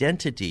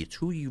identity. It's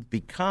who you've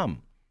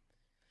become.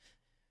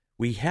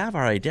 We have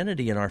our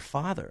identity in our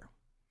Father.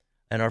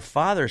 And our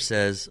Father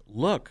says,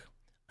 look,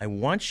 I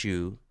want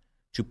you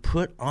to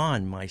put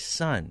on my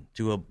Son,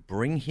 to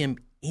bring him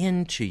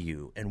into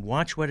you, and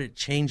watch what it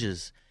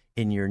changes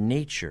in your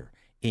nature,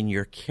 in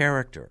your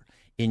character,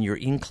 in your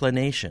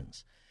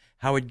inclinations,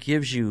 how it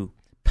gives you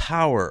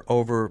power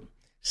over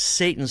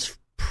Satan's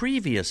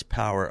previous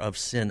power of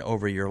sin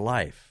over your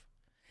life.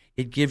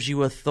 It gives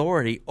you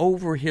authority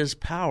over his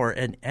power,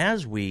 and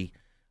as we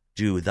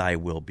do thy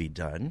will be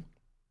done,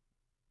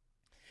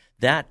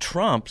 that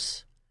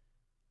trumps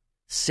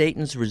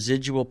Satan's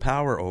residual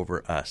power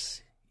over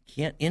us.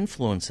 He can't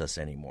influence us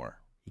anymore.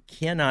 He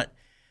cannot,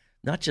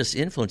 not just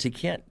influence, he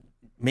can't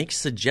make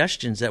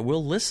suggestions that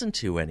we'll listen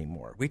to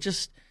anymore. We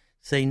just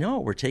say, no,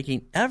 we're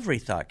taking every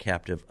thought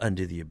captive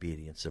unto the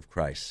obedience of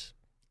Christ,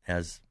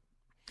 as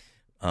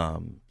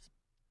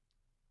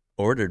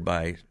ordered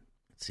by,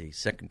 2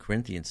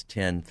 Corinthians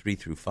 10,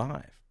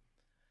 3-5.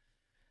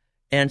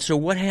 And so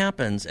what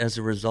happens as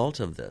a result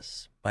of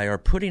this? By our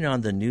putting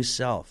on the new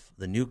self,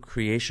 the new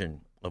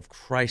creation of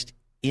Christ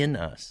in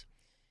us,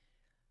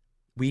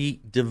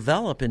 we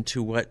develop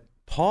into what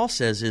Paul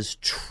says is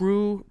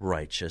true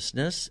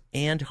righteousness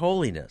and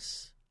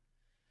holiness.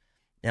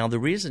 Now, the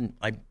reason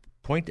I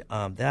point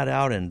that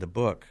out in the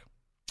book,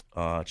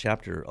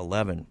 chapter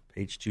 11,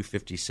 page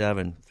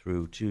 257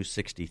 through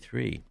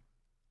 263,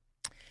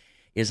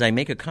 is I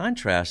make a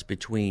contrast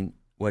between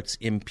what's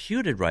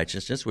imputed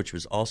righteousness, which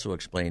was also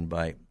explained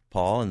by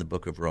Paul in the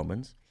book of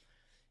Romans.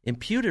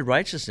 Imputed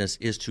righteousness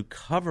is to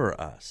cover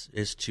us,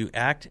 is to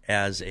act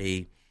as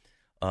a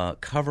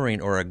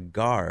covering or a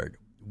guard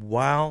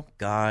while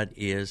God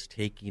is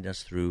taking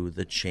us through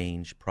the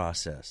change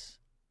process.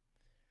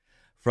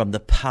 From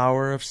the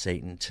power of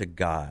Satan to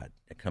God.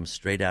 It comes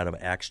straight out of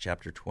Acts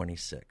chapter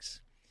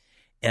 26.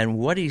 And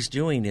what he's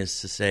doing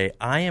is to say,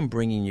 I am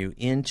bringing you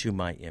into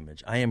my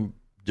image. I am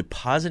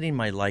depositing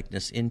my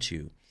likeness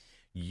into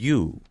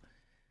you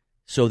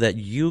so that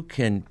you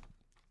can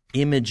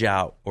image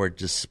out or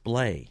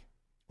display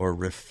or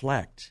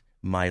reflect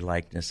my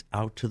likeness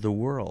out to the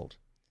world.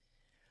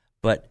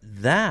 But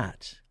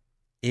that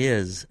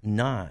is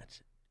not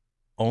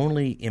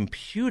only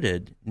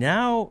imputed,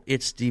 now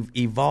it's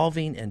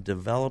evolving and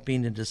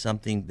developing into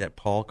something that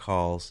Paul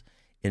calls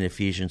in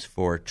Ephesians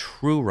 4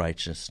 true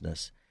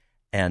righteousness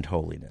and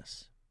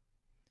holiness.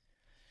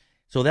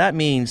 So that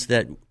means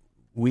that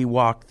we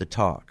walk the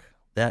talk.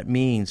 That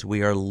means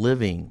we are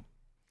living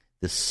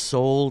the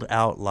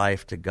sold-out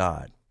life to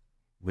God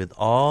with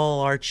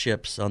all our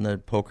chips on the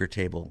poker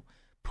table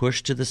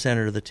pushed to the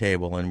center of the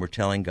table, and we're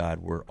telling God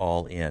we're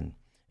all in,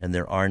 and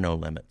there are no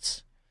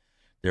limits.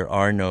 There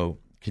are no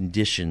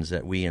conditions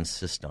that we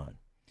insist on.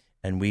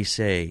 And we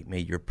say, may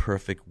your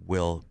perfect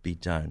will be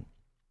done.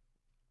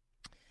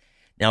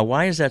 Now,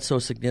 why is that so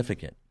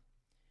significant?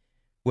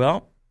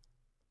 Well,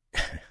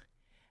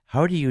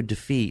 how do you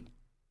defeat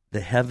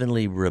the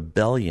heavenly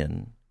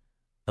rebellion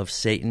of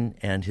Satan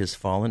and his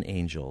fallen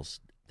angels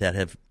that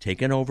have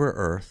taken over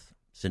earth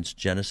since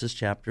Genesis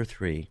chapter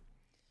 3,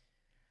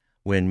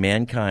 when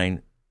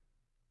mankind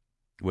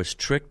was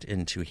tricked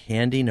into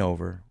handing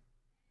over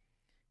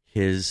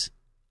his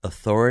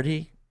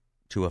authority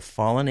to a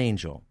fallen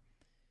angel?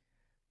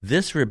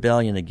 This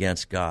rebellion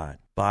against God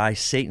by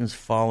Satan's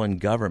fallen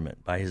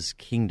government, by his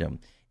kingdom,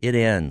 it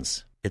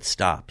ends, it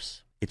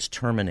stops, it's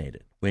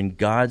terminated. When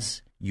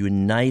God's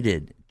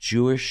united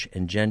Jewish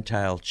and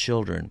Gentile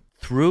children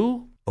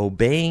through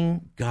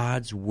obeying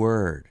God's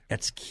word.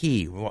 That's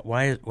key.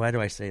 Why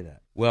do I say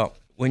that? Well,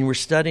 when we're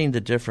studying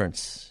the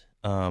difference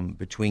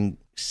between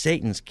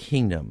Satan's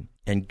kingdom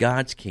and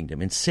God's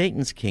kingdom, in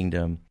Satan's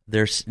kingdom,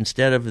 there's,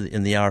 instead of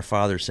in the Our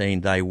Father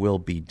saying, thy will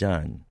be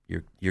done,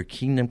 your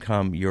kingdom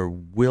come, your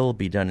will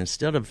be done,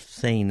 instead of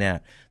saying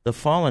that, the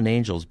fallen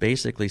angels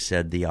basically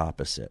said the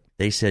opposite.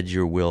 They said,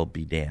 your will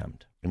be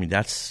damned. I mean,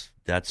 that's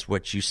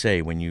what you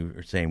say when you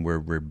are saying we're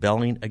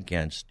rebelling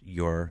against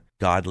your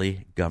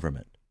godly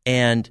government.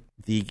 And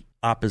the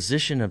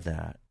opposition of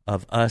that,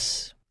 of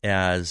us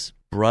as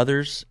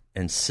brothers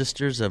and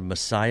sisters of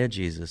Messiah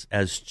Jesus,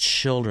 as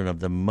children of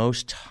the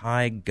Most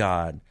High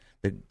God,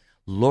 the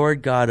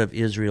Lord God of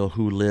Israel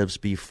who lives,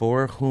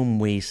 before whom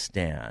we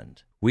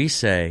stand, we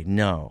say,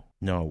 no,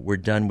 we're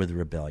done with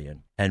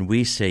rebellion. And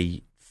we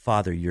say,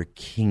 Father, your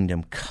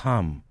kingdom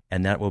come,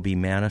 and that will be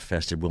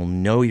manifested. We'll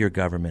know your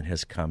government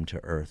has come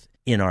to earth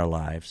in our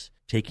lives,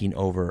 taking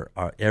over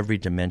every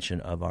dimension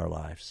of our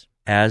lives.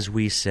 As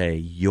we say,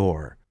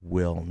 your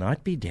will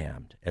not be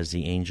damned, as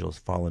the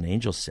fallen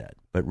angels said,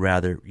 but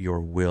rather your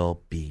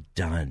will be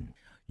done.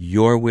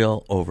 Your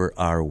will over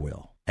our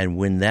will. And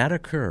when that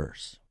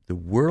occurs, the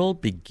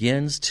world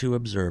begins to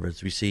observe,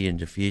 as we see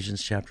in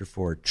Ephesians chapter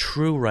 4,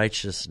 true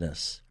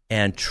righteousness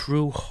and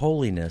true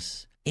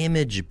holiness,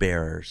 image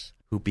bearers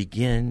who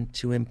begin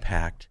to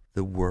impact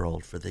the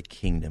world for the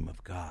kingdom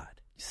of God.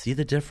 See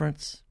the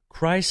difference?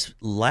 Christ's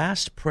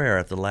last prayer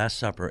at the Last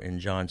Supper in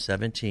John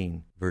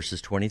 17,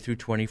 verses 20 through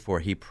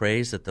 24, he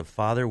prays that the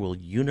Father will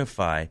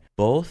unify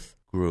both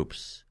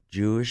groups,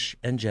 Jewish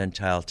and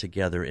Gentile,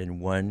 together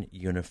in one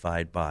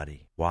unified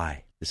body.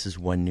 Why? This is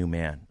one new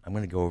man. I'm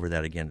going to go over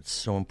that again. It's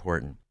so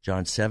important.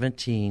 John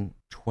 17,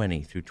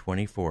 20 through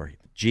 24.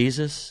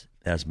 Jesus,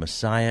 as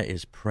Messiah,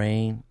 is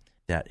praying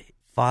that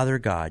Father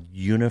God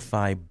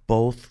unify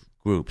both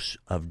groups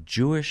of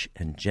Jewish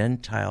and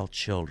Gentile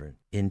children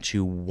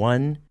into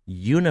one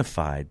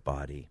unified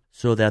body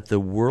so that the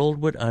world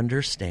would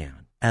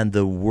understand and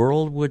the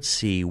world would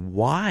see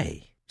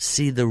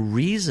the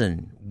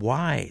reason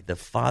why the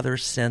Father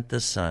sent the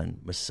Son,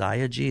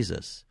 Messiah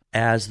Jesus,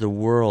 as the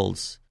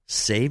world's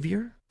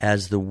Savior,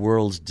 as the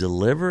world's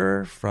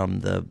deliverer from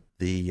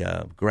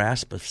the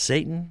grasp of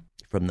Satan,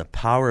 from the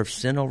power of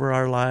sin over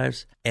our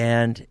lives,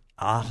 and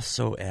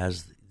also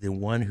as the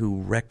one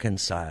who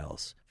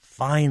reconciles,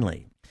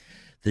 finally,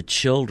 the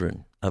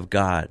children of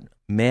God,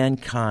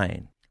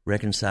 mankind,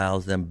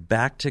 reconciles them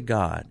back to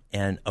God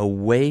and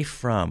away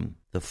from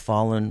the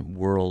fallen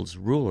world's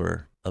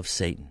ruler of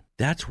Satan.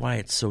 That's why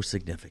it's so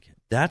significant.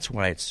 That's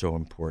why it's so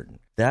important.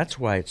 That's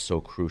why it's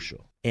so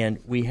crucial. And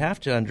we have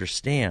to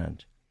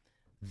understand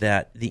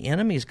that the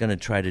enemy is going to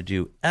try to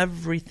do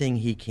everything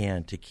he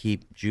can to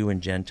keep Jew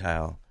and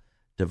Gentile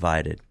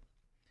divided.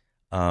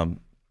 I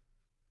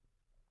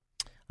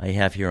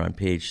have here on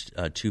page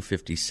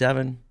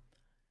 257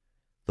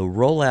 the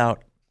rollout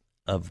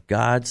of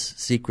God's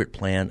secret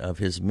plan of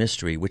his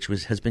mystery, which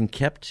has been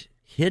kept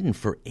hidden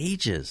for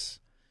ages,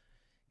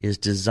 is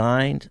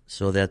designed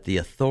so that the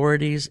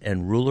authorities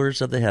and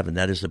rulers of the heaven,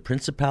 that is the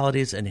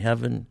principalities and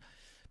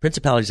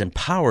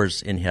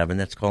powers in heaven,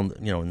 that's called,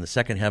 in the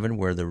second heaven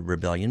where the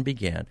rebellion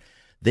began,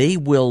 they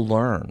will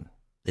learn,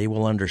 they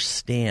will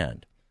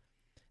understand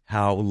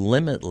how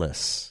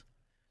limitless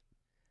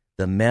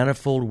the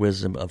manifold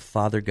wisdom of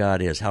Father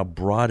God is, how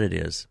broad it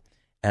is,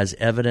 as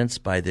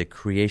evidenced by the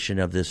creation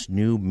of this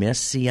new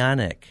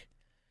messianic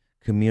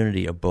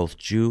community of both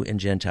Jew and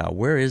Gentile.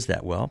 Where is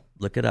that? Well,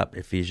 look it up,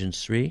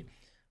 Ephesians 3,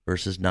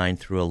 verses 9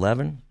 through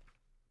 11.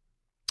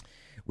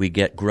 We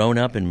get grown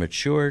up and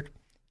matured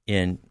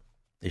in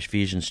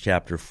Ephesians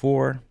chapter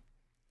 4.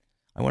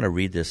 I want to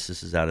read this.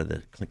 This is out of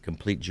the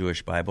Complete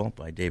Jewish Bible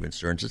by David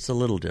Stearns. It's a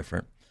little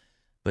different,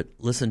 but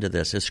listen to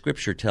this. As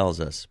Scripture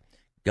tells us,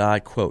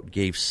 God, quote,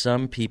 gave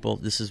some people,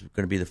 this is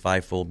going to be the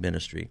fivefold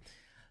ministry,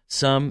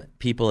 some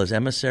people as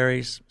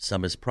emissaries,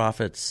 some as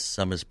prophets,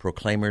 some as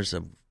proclaimers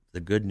of the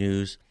good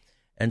news,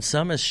 and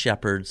some as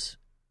shepherds,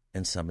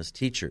 and some as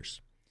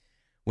teachers.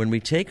 When we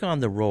take on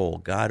the role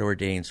God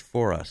ordains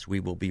for us, we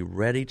will be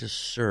ready to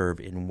serve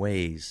in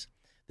ways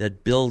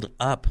that build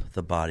up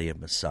the body of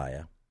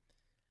Messiah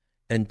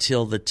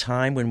until the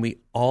time when we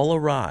all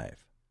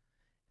arrive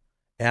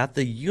at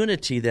the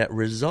unity that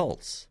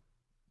results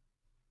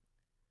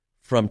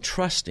from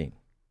trusting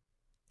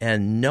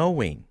and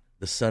knowing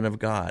the Son of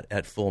God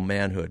at full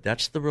manhood.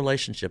 That's the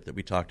relationship that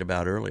we talked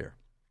about earlier.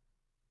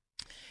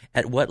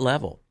 At what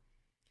level?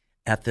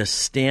 At the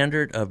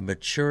standard of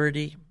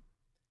maturity,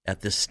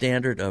 at the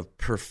standard of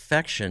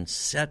perfection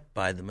set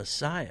by the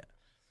Messiah.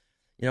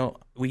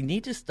 We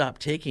need to stop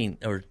taking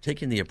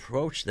the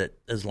approach that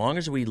as long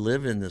as we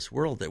live in this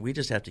world that we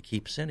just have to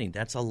keep sinning.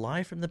 That's a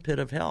lie from the pit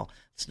of hell.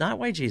 It's not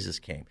why Jesus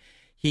came.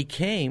 He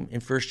came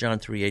in 1 John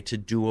 3:8 to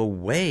do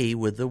away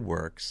with the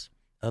works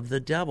of the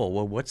devil.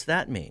 Well, what's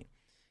that mean?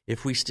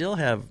 If we still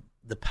have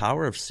the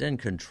power of sin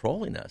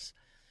controlling us,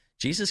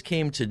 Jesus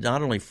came to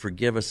not only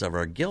forgive us of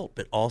our guilt,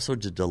 but also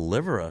to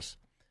deliver us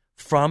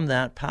from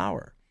that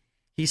power.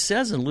 He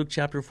says in Luke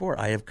chapter 4,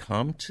 I have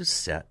come to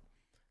set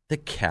the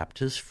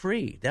captives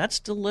free. That's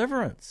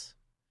deliverance.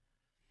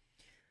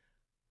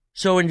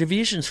 So in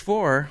Ephesians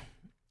 4,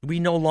 we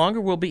no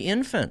longer will be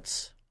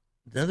infants.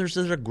 There's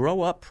a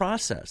grow-up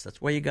process.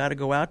 That's why you got to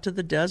go out to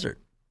the desert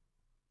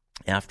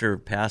after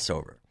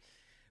Passover.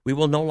 We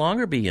will no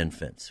longer be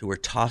infants who are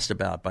tossed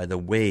about by the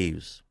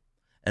waves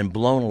and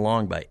blown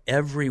along by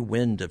every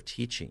wind of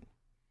teaching.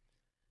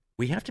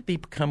 We have to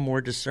become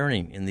more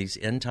discerning in these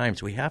end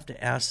times. We have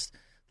to ask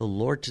the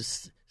Lord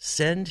to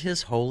send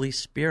his Holy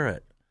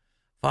Spirit.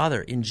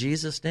 Father, in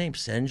Jesus' name,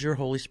 send your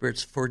Holy Spirit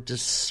for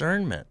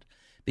discernment,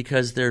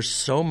 because there's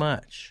so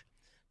much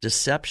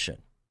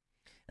deception.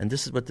 And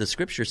this is what the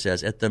Scripture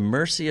says, at the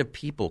mercy of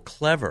people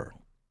clever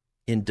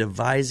in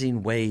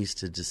devising ways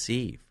to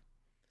deceive.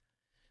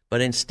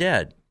 But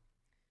instead,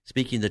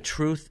 speaking the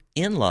truth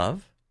in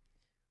love,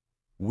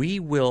 we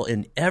will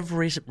in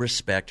every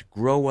respect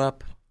grow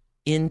up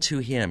into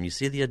him. You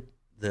see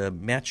the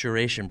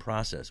maturation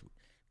process. We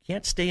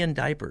can't stay in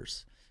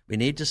diapers. We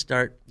need to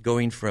start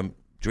going from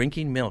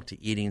drinking milk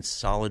to eating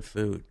solid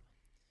food.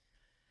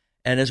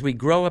 And as we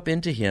grow up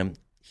into him,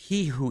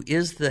 he who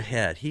is the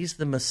head, he's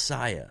the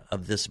Messiah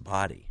of this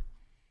body.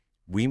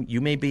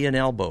 You may be an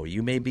elbow,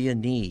 you may be a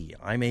knee,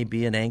 I may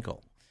be an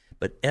ankle,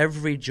 but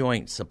every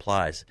joint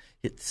supplies.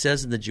 It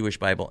says in the Jewish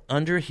Bible,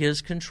 under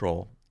his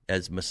control,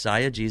 as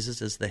Messiah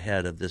Jesus is the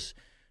head of this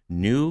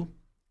new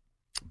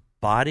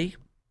body,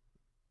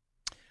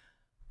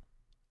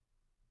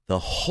 the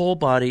whole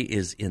body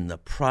is in the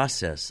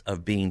process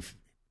of being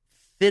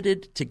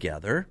fitted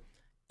together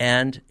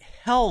and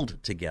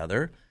held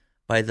together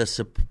by the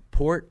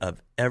support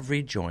of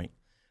every joint,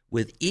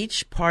 with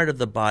each part of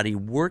the body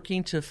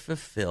working to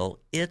fulfill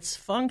its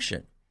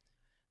function.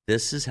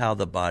 This is how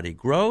the body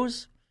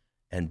grows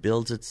and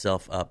builds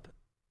itself up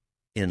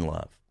in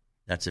love.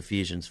 That's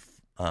Ephesians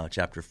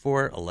chapter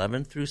 4,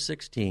 11 through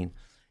 16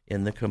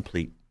 in the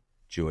complete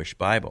Jewish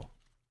Bible.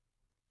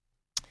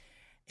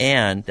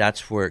 And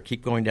that's where,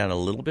 keep going down a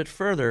little bit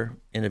further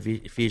in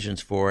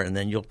Ephesians 4, and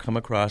then you'll come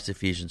across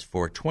Ephesians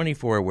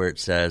 4:24, where it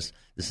says,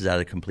 this is out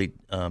of complete,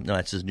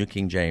 it says New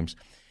King James,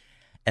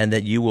 and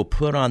that you will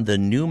put on the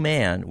new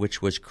man,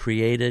 which was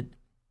created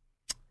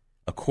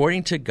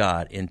according to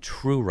God in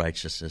true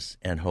righteousness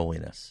and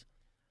holiness.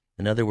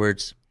 In other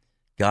words,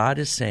 God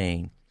is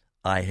saying,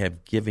 I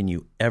have given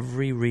you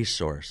every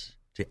resource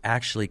to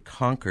actually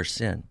conquer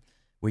sin,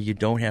 where you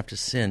don't have to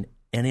sin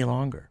any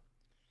longer.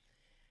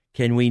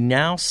 Can we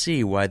now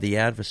see why the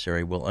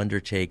adversary will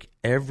undertake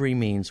every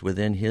means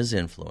within his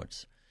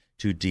influence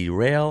to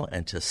derail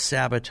and to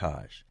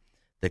sabotage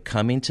the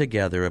coming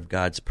together of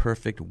God's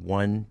perfect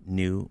one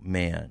new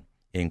man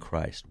in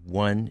Christ,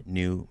 one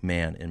new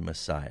man in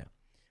Messiah?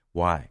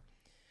 Why?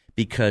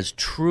 Because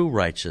true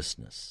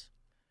righteousness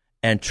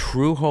and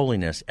true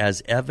holiness,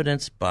 as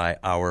evidenced by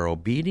our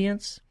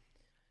obedience,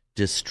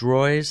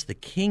 destroys the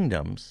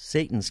kingdoms,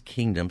 Satan's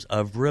kingdoms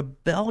of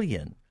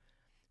rebellion.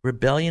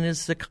 Rebellion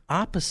is the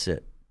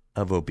opposite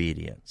of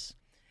obedience.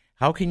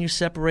 How can you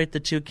separate the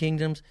two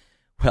kingdoms?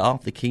 Well,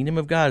 the kingdom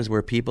of God is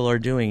where people are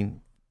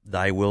doing,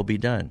 thy will be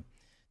done.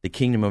 The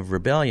kingdom of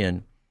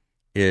rebellion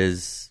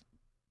is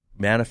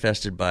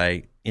manifested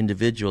by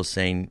individuals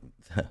saying,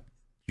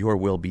 your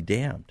will be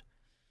damned.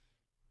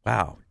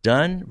 Wow,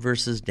 done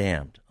versus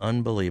damned.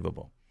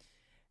 Unbelievable.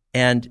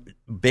 And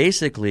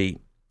basically,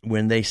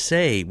 when they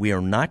say, we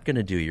are not going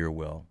to do your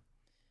will,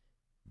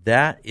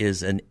 that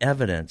is an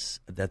evidence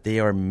that they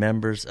are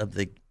members of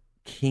the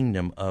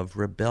kingdom of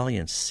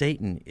rebellion.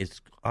 Satan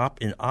is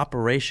in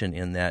operation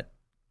in that,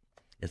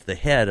 is the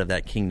head of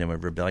that kingdom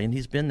of rebellion.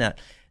 He's been that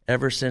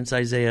ever since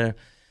Isaiah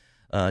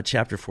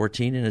chapter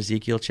 14 and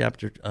Ezekiel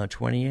chapter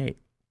 28.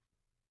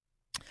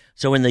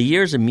 So in the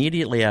years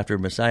immediately after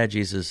Messiah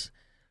Jesus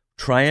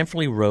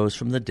triumphantly rose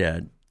from the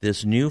dead,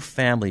 this new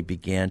family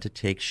began to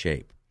take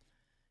shape.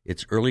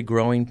 Its early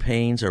growing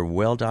pains are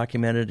well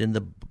documented in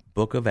the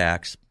book of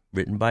Acts,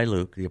 written by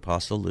Luke, the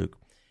Apostle Luke.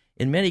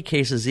 In many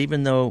cases,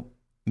 even though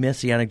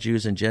Messianic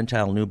Jews and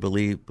Gentile new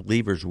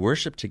believers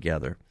worshiped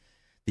together,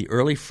 the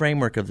early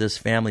framework of this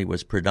family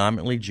was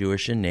predominantly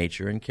Jewish in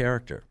nature and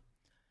character.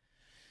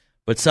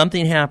 But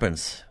something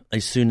happens. A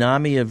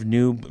tsunami of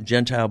new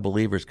Gentile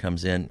believers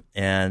comes in,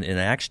 and in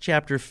Acts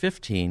chapter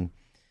 15,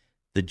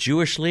 the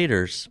Jewish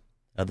leaders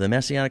of the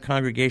Messianic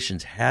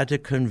congregations had to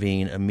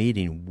convene a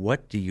meeting.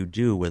 What do you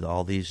do with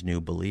all these new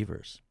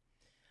believers?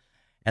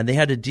 And they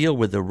had to deal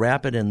with the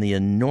rapid and the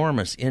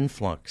enormous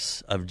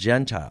influx of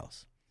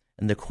Gentiles.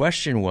 And the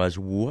question was,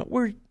 what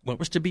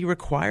was to be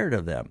required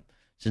of them?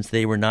 Since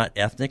they were not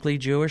ethnically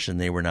Jewish and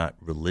they were not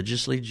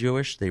religiously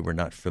Jewish, they were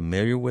not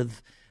familiar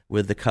with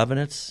the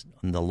covenants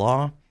and the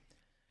law.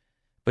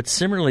 But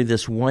similarly,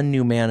 this one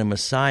new man and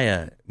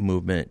Messiah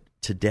movement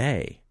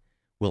today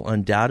will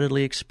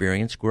undoubtedly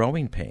experience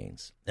growing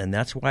pains, and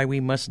that's why we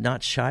must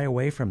not shy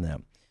away from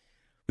them.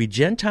 We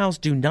Gentiles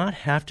do not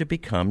have to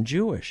become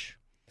Jewish,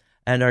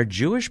 and our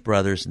Jewish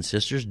brothers and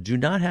sisters do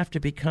not have to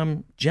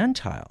become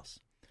Gentiles.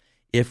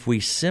 If we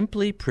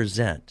simply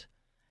present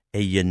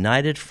a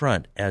united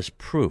front as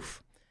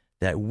proof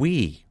that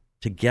we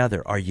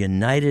together are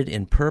united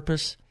in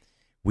purpose,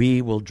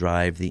 we will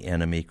drive the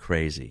enemy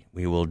crazy.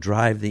 We will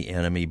drive the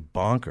enemy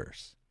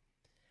bonkers.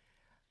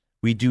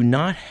 We do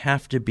not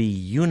have to be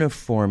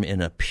uniform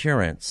in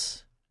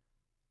appearance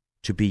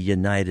to be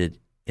united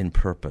in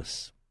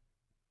purpose.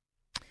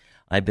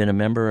 I've been a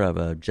member of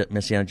a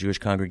Messianic Jewish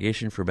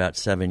congregation for about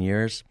 7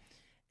 years,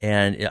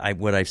 and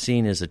what I've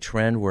seen is a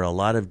trend where a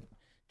lot of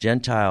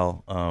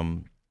Gentile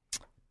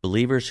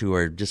believers who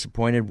are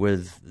disappointed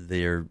with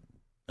their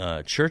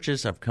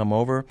churches have come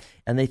over,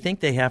 and they think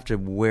they have to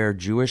wear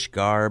Jewish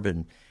garb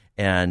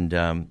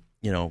and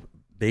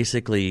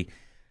basically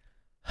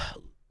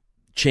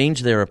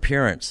change their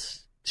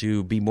appearance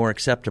to be more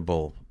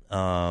acceptable,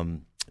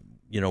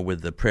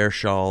 with the prayer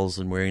shawls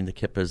and wearing the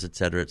kippahs, et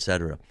cetera, et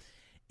cetera.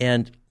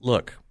 And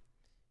look,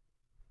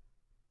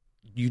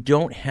 you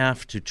don't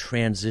have to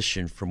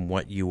transition from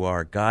what you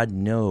are. God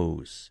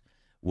knows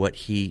what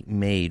he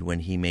made when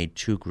he made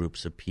two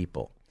groups of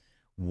people,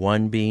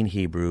 one being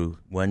Hebrew,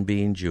 one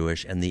being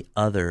Jewish, and the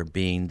other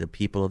being the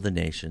people of the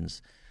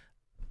nations.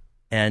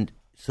 And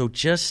so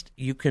just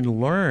you can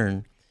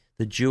learn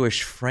the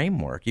Jewish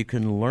framework, you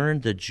can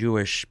learn the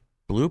Jewish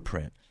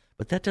blueprint,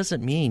 but that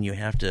doesn't mean you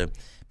have to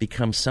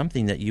become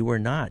something that you are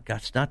not.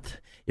 God's not.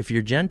 If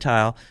you're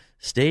Gentile,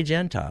 stay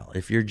Gentile.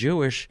 If you're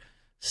Jewish,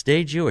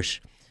 stay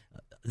Jewish.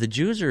 The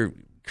Jews are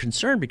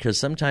concerned because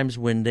sometimes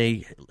when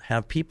they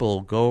have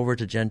people go over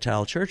to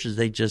Gentile churches,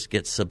 they just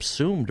get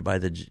subsumed by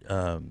the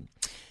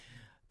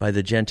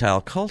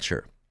Gentile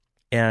culture.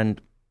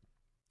 And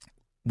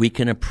we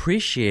can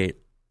appreciate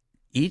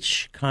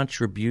each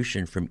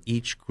contribution from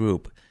each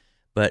group,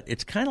 but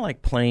it's kind of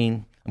like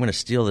playing, I'm going to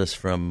steal this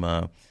from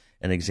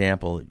an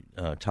example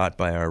taught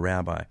by our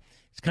rabbi.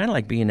 It's kind of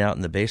like being out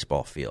in the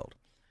baseball field.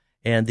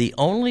 And the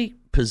only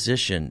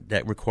position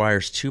that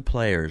requires two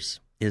players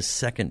is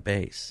second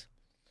base.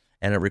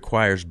 And it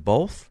requires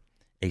both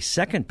a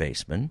second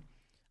baseman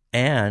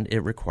and it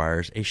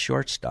requires a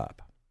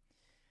shortstop.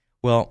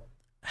 Well,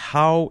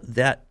 how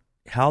that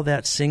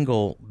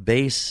single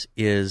base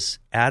is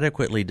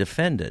adequately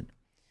defended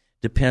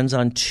depends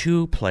on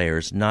two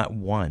players, not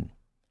one.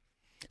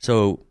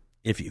 So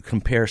if you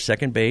compare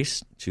second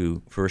base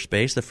to first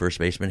base, the first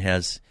baseman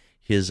has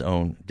his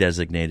own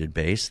designated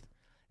base,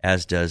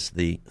 as does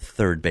the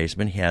third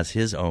baseman. He has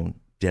his own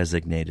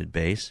designated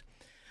base.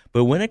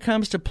 But when it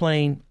comes to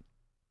playing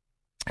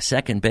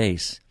second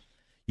base,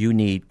 you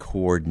need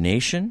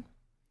coordination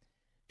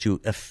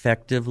to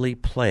effectively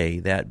play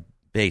that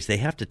base. They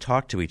have to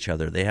talk to each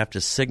other. They have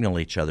to signal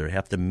each other. They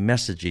have to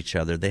message each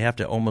other. They have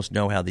to almost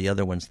know how the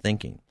other one's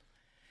thinking.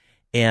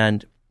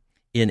 And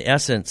in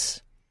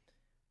essence,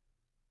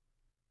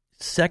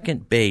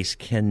 second base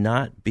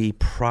cannot be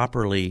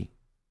properly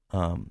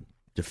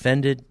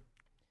defended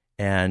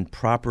and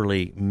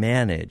properly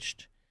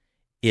managed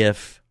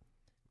if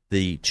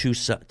the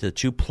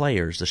two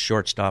players, the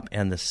shortstop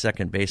and the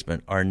second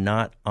baseman, are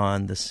not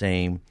on the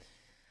same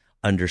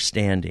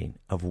understanding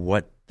of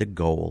what the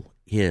goal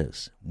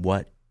is,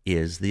 what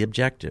is the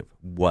objective,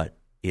 what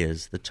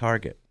is the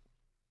target.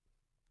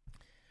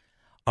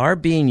 Our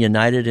being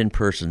united in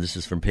person, this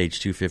is from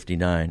page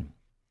 259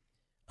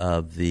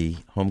 of the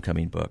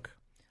Homecoming book,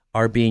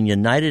 our being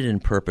united in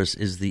purpose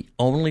is the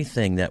only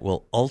thing that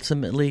will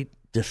ultimately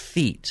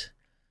defeat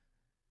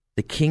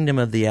the kingdom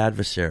of the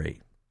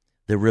adversary,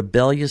 the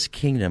rebellious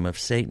kingdom of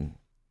Satan.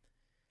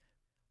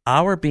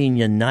 Our being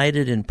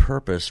united in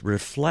purpose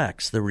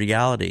reflects the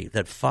reality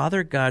that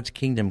Father God's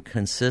kingdom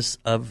consists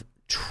of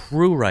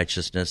true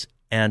righteousness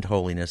and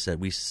holiness that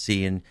we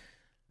see in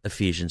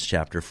Ephesians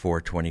chapter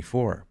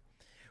 4:24,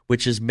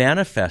 which is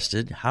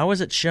manifested. How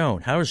is it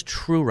shown? How is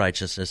true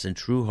righteousness and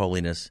true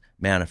holiness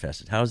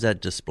manifested? How is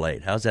that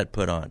displayed? How is that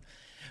put on?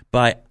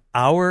 By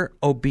our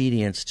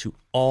obedience to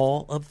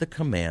all of the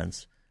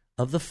commands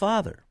of the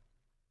Father.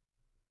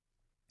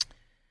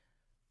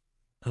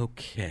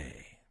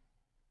 Okay.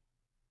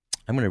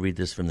 I'm going to read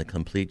this from the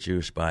Complete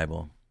Jewish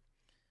Bible.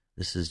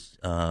 This is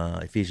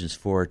Ephesians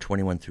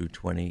 4:21 through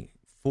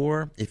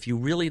 24. If you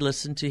really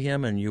listened to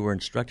him and you were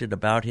instructed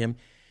about him,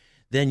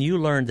 then you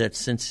learned that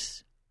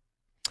since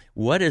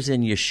what is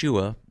in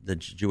Yeshua, the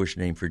Jewish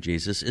name for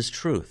Jesus, is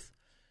truth,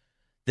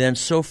 then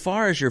so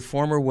far as your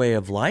former way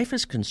of life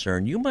is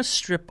concerned, you must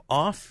strip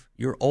off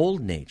your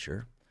old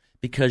nature,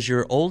 because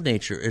your old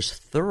nature is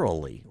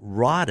thoroughly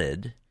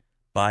rotted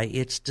by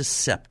its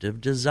deceptive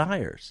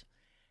desires.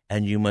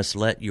 And you must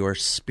let your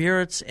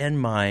spirits and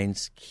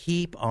minds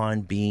keep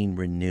on being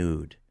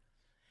renewed,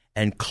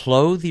 and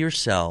clothe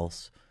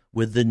yourselves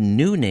with the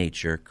new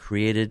nature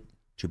created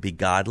to be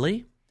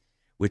godly,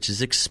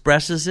 which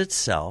expresses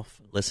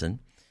itself, listen,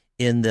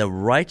 in the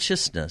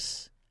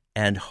righteousness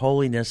and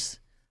holiness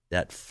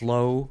that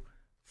flow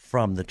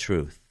from the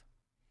truth.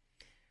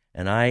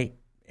 And I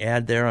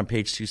add there on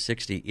page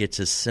 260, it's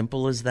as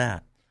simple as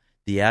that.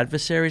 The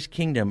adversary's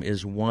kingdom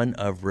is one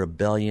of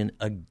rebellion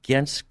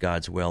against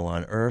God's will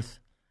on earth,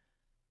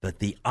 but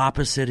the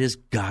opposite is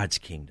God's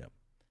kingdom.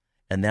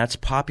 And that's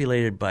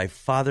populated by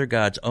Father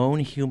God's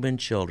own human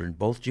children,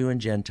 both Jew and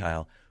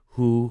Gentile,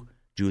 who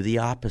do the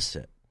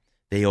opposite.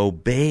 They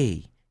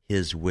obey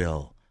his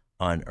will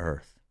on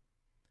earth.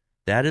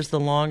 That is the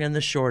long and the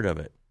short of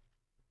it.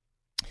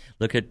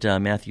 Look at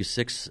Matthew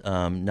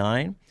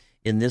 6:9.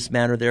 In this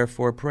manner,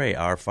 therefore, pray,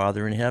 Our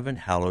Father in heaven,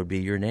 hallowed be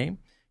your name.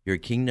 Your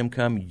kingdom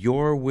come,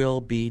 your will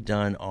be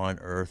done on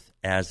earth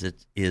as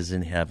it is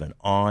in heaven,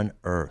 on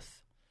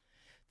earth.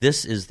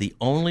 This is the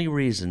only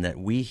reason that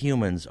we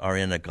humans are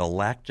in a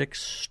galactic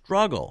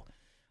struggle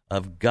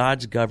of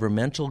God's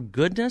governmental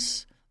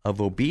goodness, of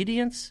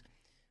obedience,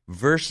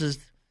 versus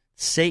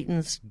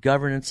Satan's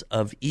governance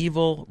of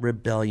evil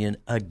rebellion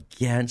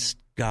against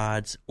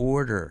God's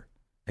order,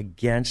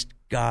 against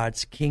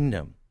God's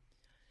kingdom.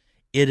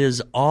 It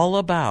is all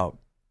about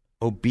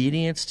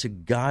obedience to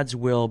God's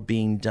will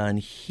being done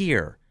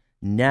here,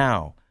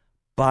 now,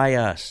 by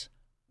us,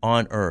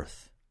 on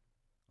earth.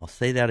 I'll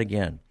say that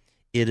again.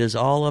 It is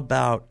all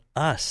about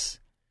us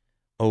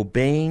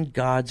obeying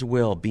God's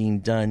will being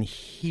done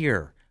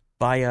here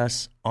by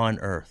us on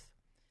earth.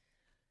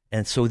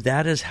 And so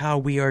that is how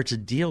we are to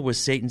deal with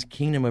Satan's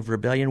kingdom of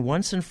rebellion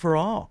once and for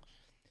all.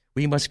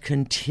 We must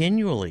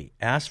continually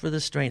ask for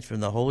the strength from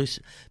the Holy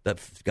Spirit, that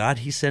God,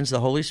 He sends the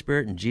Holy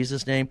Spirit in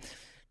Jesus' name,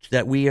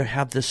 that we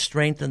have the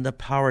strength and the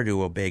power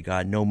to obey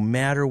God, no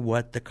matter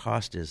what the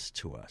cost is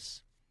to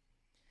us.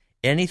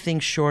 Anything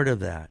short of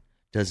that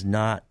does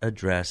not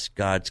address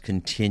God's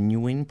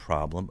continuing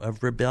problem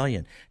of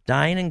rebellion.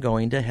 Dying and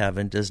going to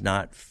heaven does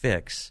not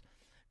fix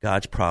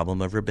God's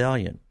problem of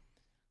rebellion.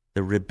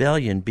 The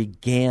rebellion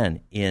began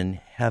in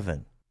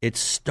heaven. It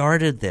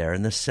started there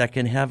in the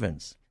second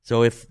heavens.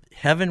 So if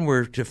heaven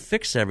were to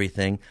fix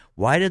everything,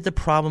 why did the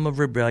problem of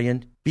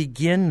rebellion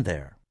begin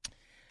there?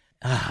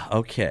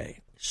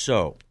 Okay,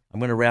 so I'm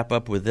going to wrap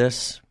up with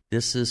this.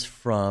 This is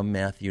from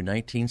Matthew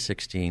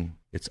 19:16.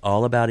 It's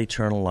all about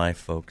eternal life,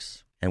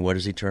 folks. And what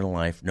is eternal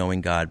life? Knowing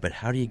God. But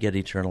how do you get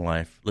eternal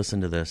life? Listen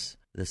to this.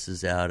 This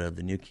is out of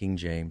the New King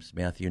James,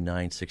 Matthew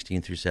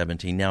 9:16 through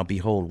 17. Now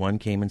behold, one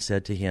came and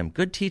said to him,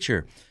 Good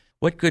teacher,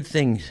 what good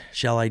thing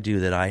shall I do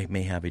that I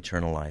may have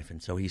eternal life?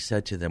 And so he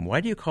said to them,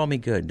 Why do you call me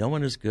good? No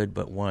one is good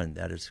but one,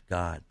 that is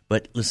God.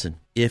 But listen,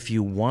 if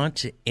you want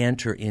to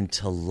enter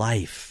into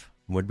life,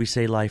 what did we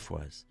say life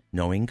was?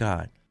 Knowing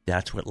God.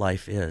 That's what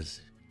life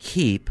is.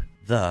 Keep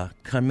the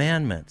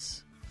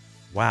commandments.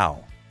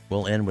 Wow.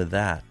 We'll end with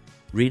that.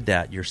 Read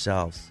that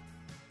yourselves.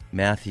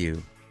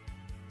 Matthew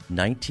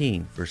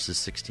 19, verses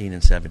 16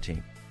 and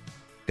 17.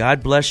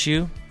 God bless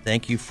you.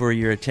 Thank you for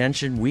your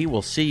attention. We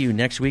will see you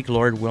next week,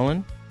 Lord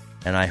willing.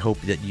 And I hope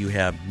that you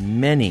have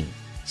many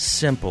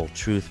simple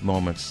truth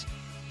moments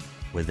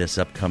with this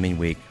upcoming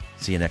week.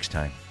 See you next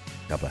time.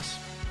 God bless.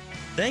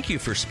 Thank you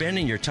for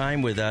spending your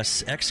time with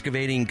us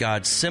excavating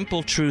God's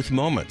simple truth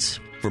moments.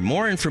 For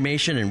more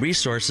information and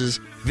resources,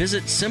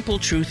 visit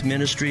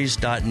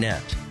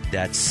simpletruthministries.net.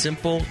 That's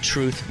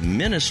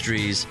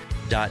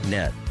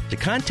simpletruthministries.net. To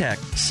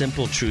contact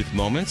Simple Truth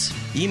Moments,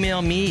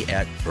 email me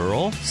at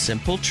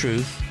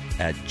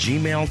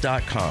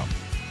earlsimpletruth@gmail.com.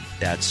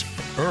 That's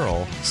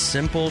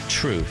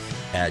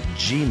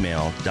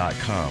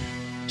earlsimpletruth@gmail.com.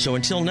 So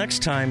until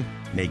next time,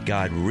 may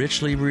God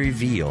richly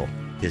reveal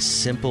His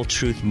simple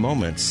truth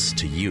moments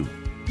to you.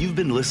 You've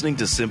been listening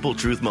to Simple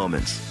Truth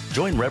Moments.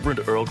 Join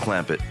Reverend Earl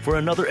Clampett for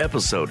another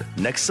episode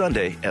next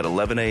Sunday at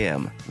 11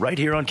 a.m. right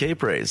here on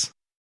K-Praise.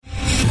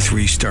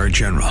 3-star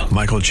General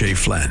Michael J.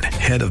 Flynn,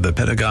 head of the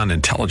Pentagon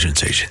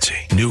Intelligence Agency,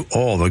 knew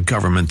all the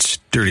government's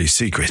dirty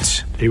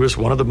secrets. He was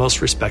one of the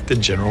most respected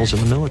generals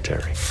in the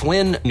military.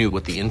 Flynn knew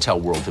what the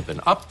intel world had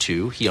been up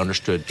to. He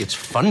understood its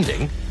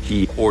funding.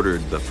 He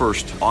ordered the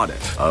first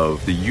audit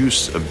of the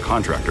use of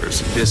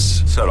contractors.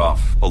 This set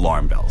off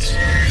alarm bells.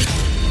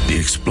 The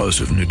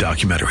explosive new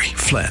documentary,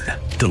 Flynn,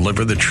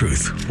 Deliver the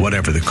Truth,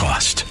 Whatever the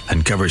Cost,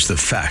 uncovers the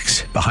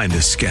facts behind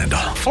this scandal.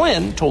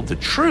 Flynn told the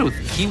truth.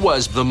 He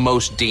was the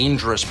most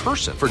dangerous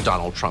person for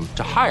Donald Trump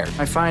to hire.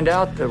 I find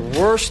out the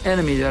worst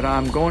enemy that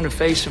I'm going to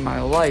face in my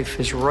life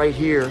is right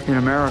here in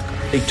America.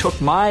 They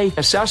took my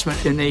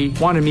assessment and they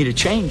wanted me to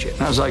change it.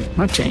 And I was like, I'm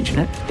not changing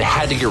it. They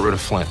had to get rid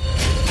of Flynn.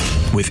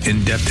 With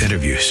in-depth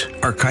interviews,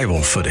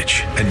 archival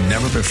footage, and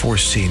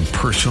never-before-seen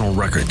personal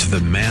records of the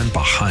man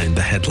behind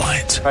the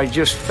headlines. I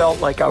just felt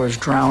like I was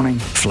drowning.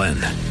 Flynn,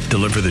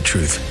 Deliver the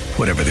Truth,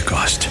 Whatever the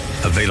Cost.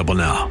 Available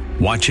now.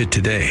 Watch it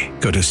today.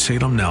 Go to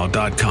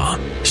salemnow.com.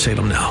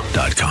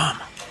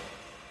 salemnow.com.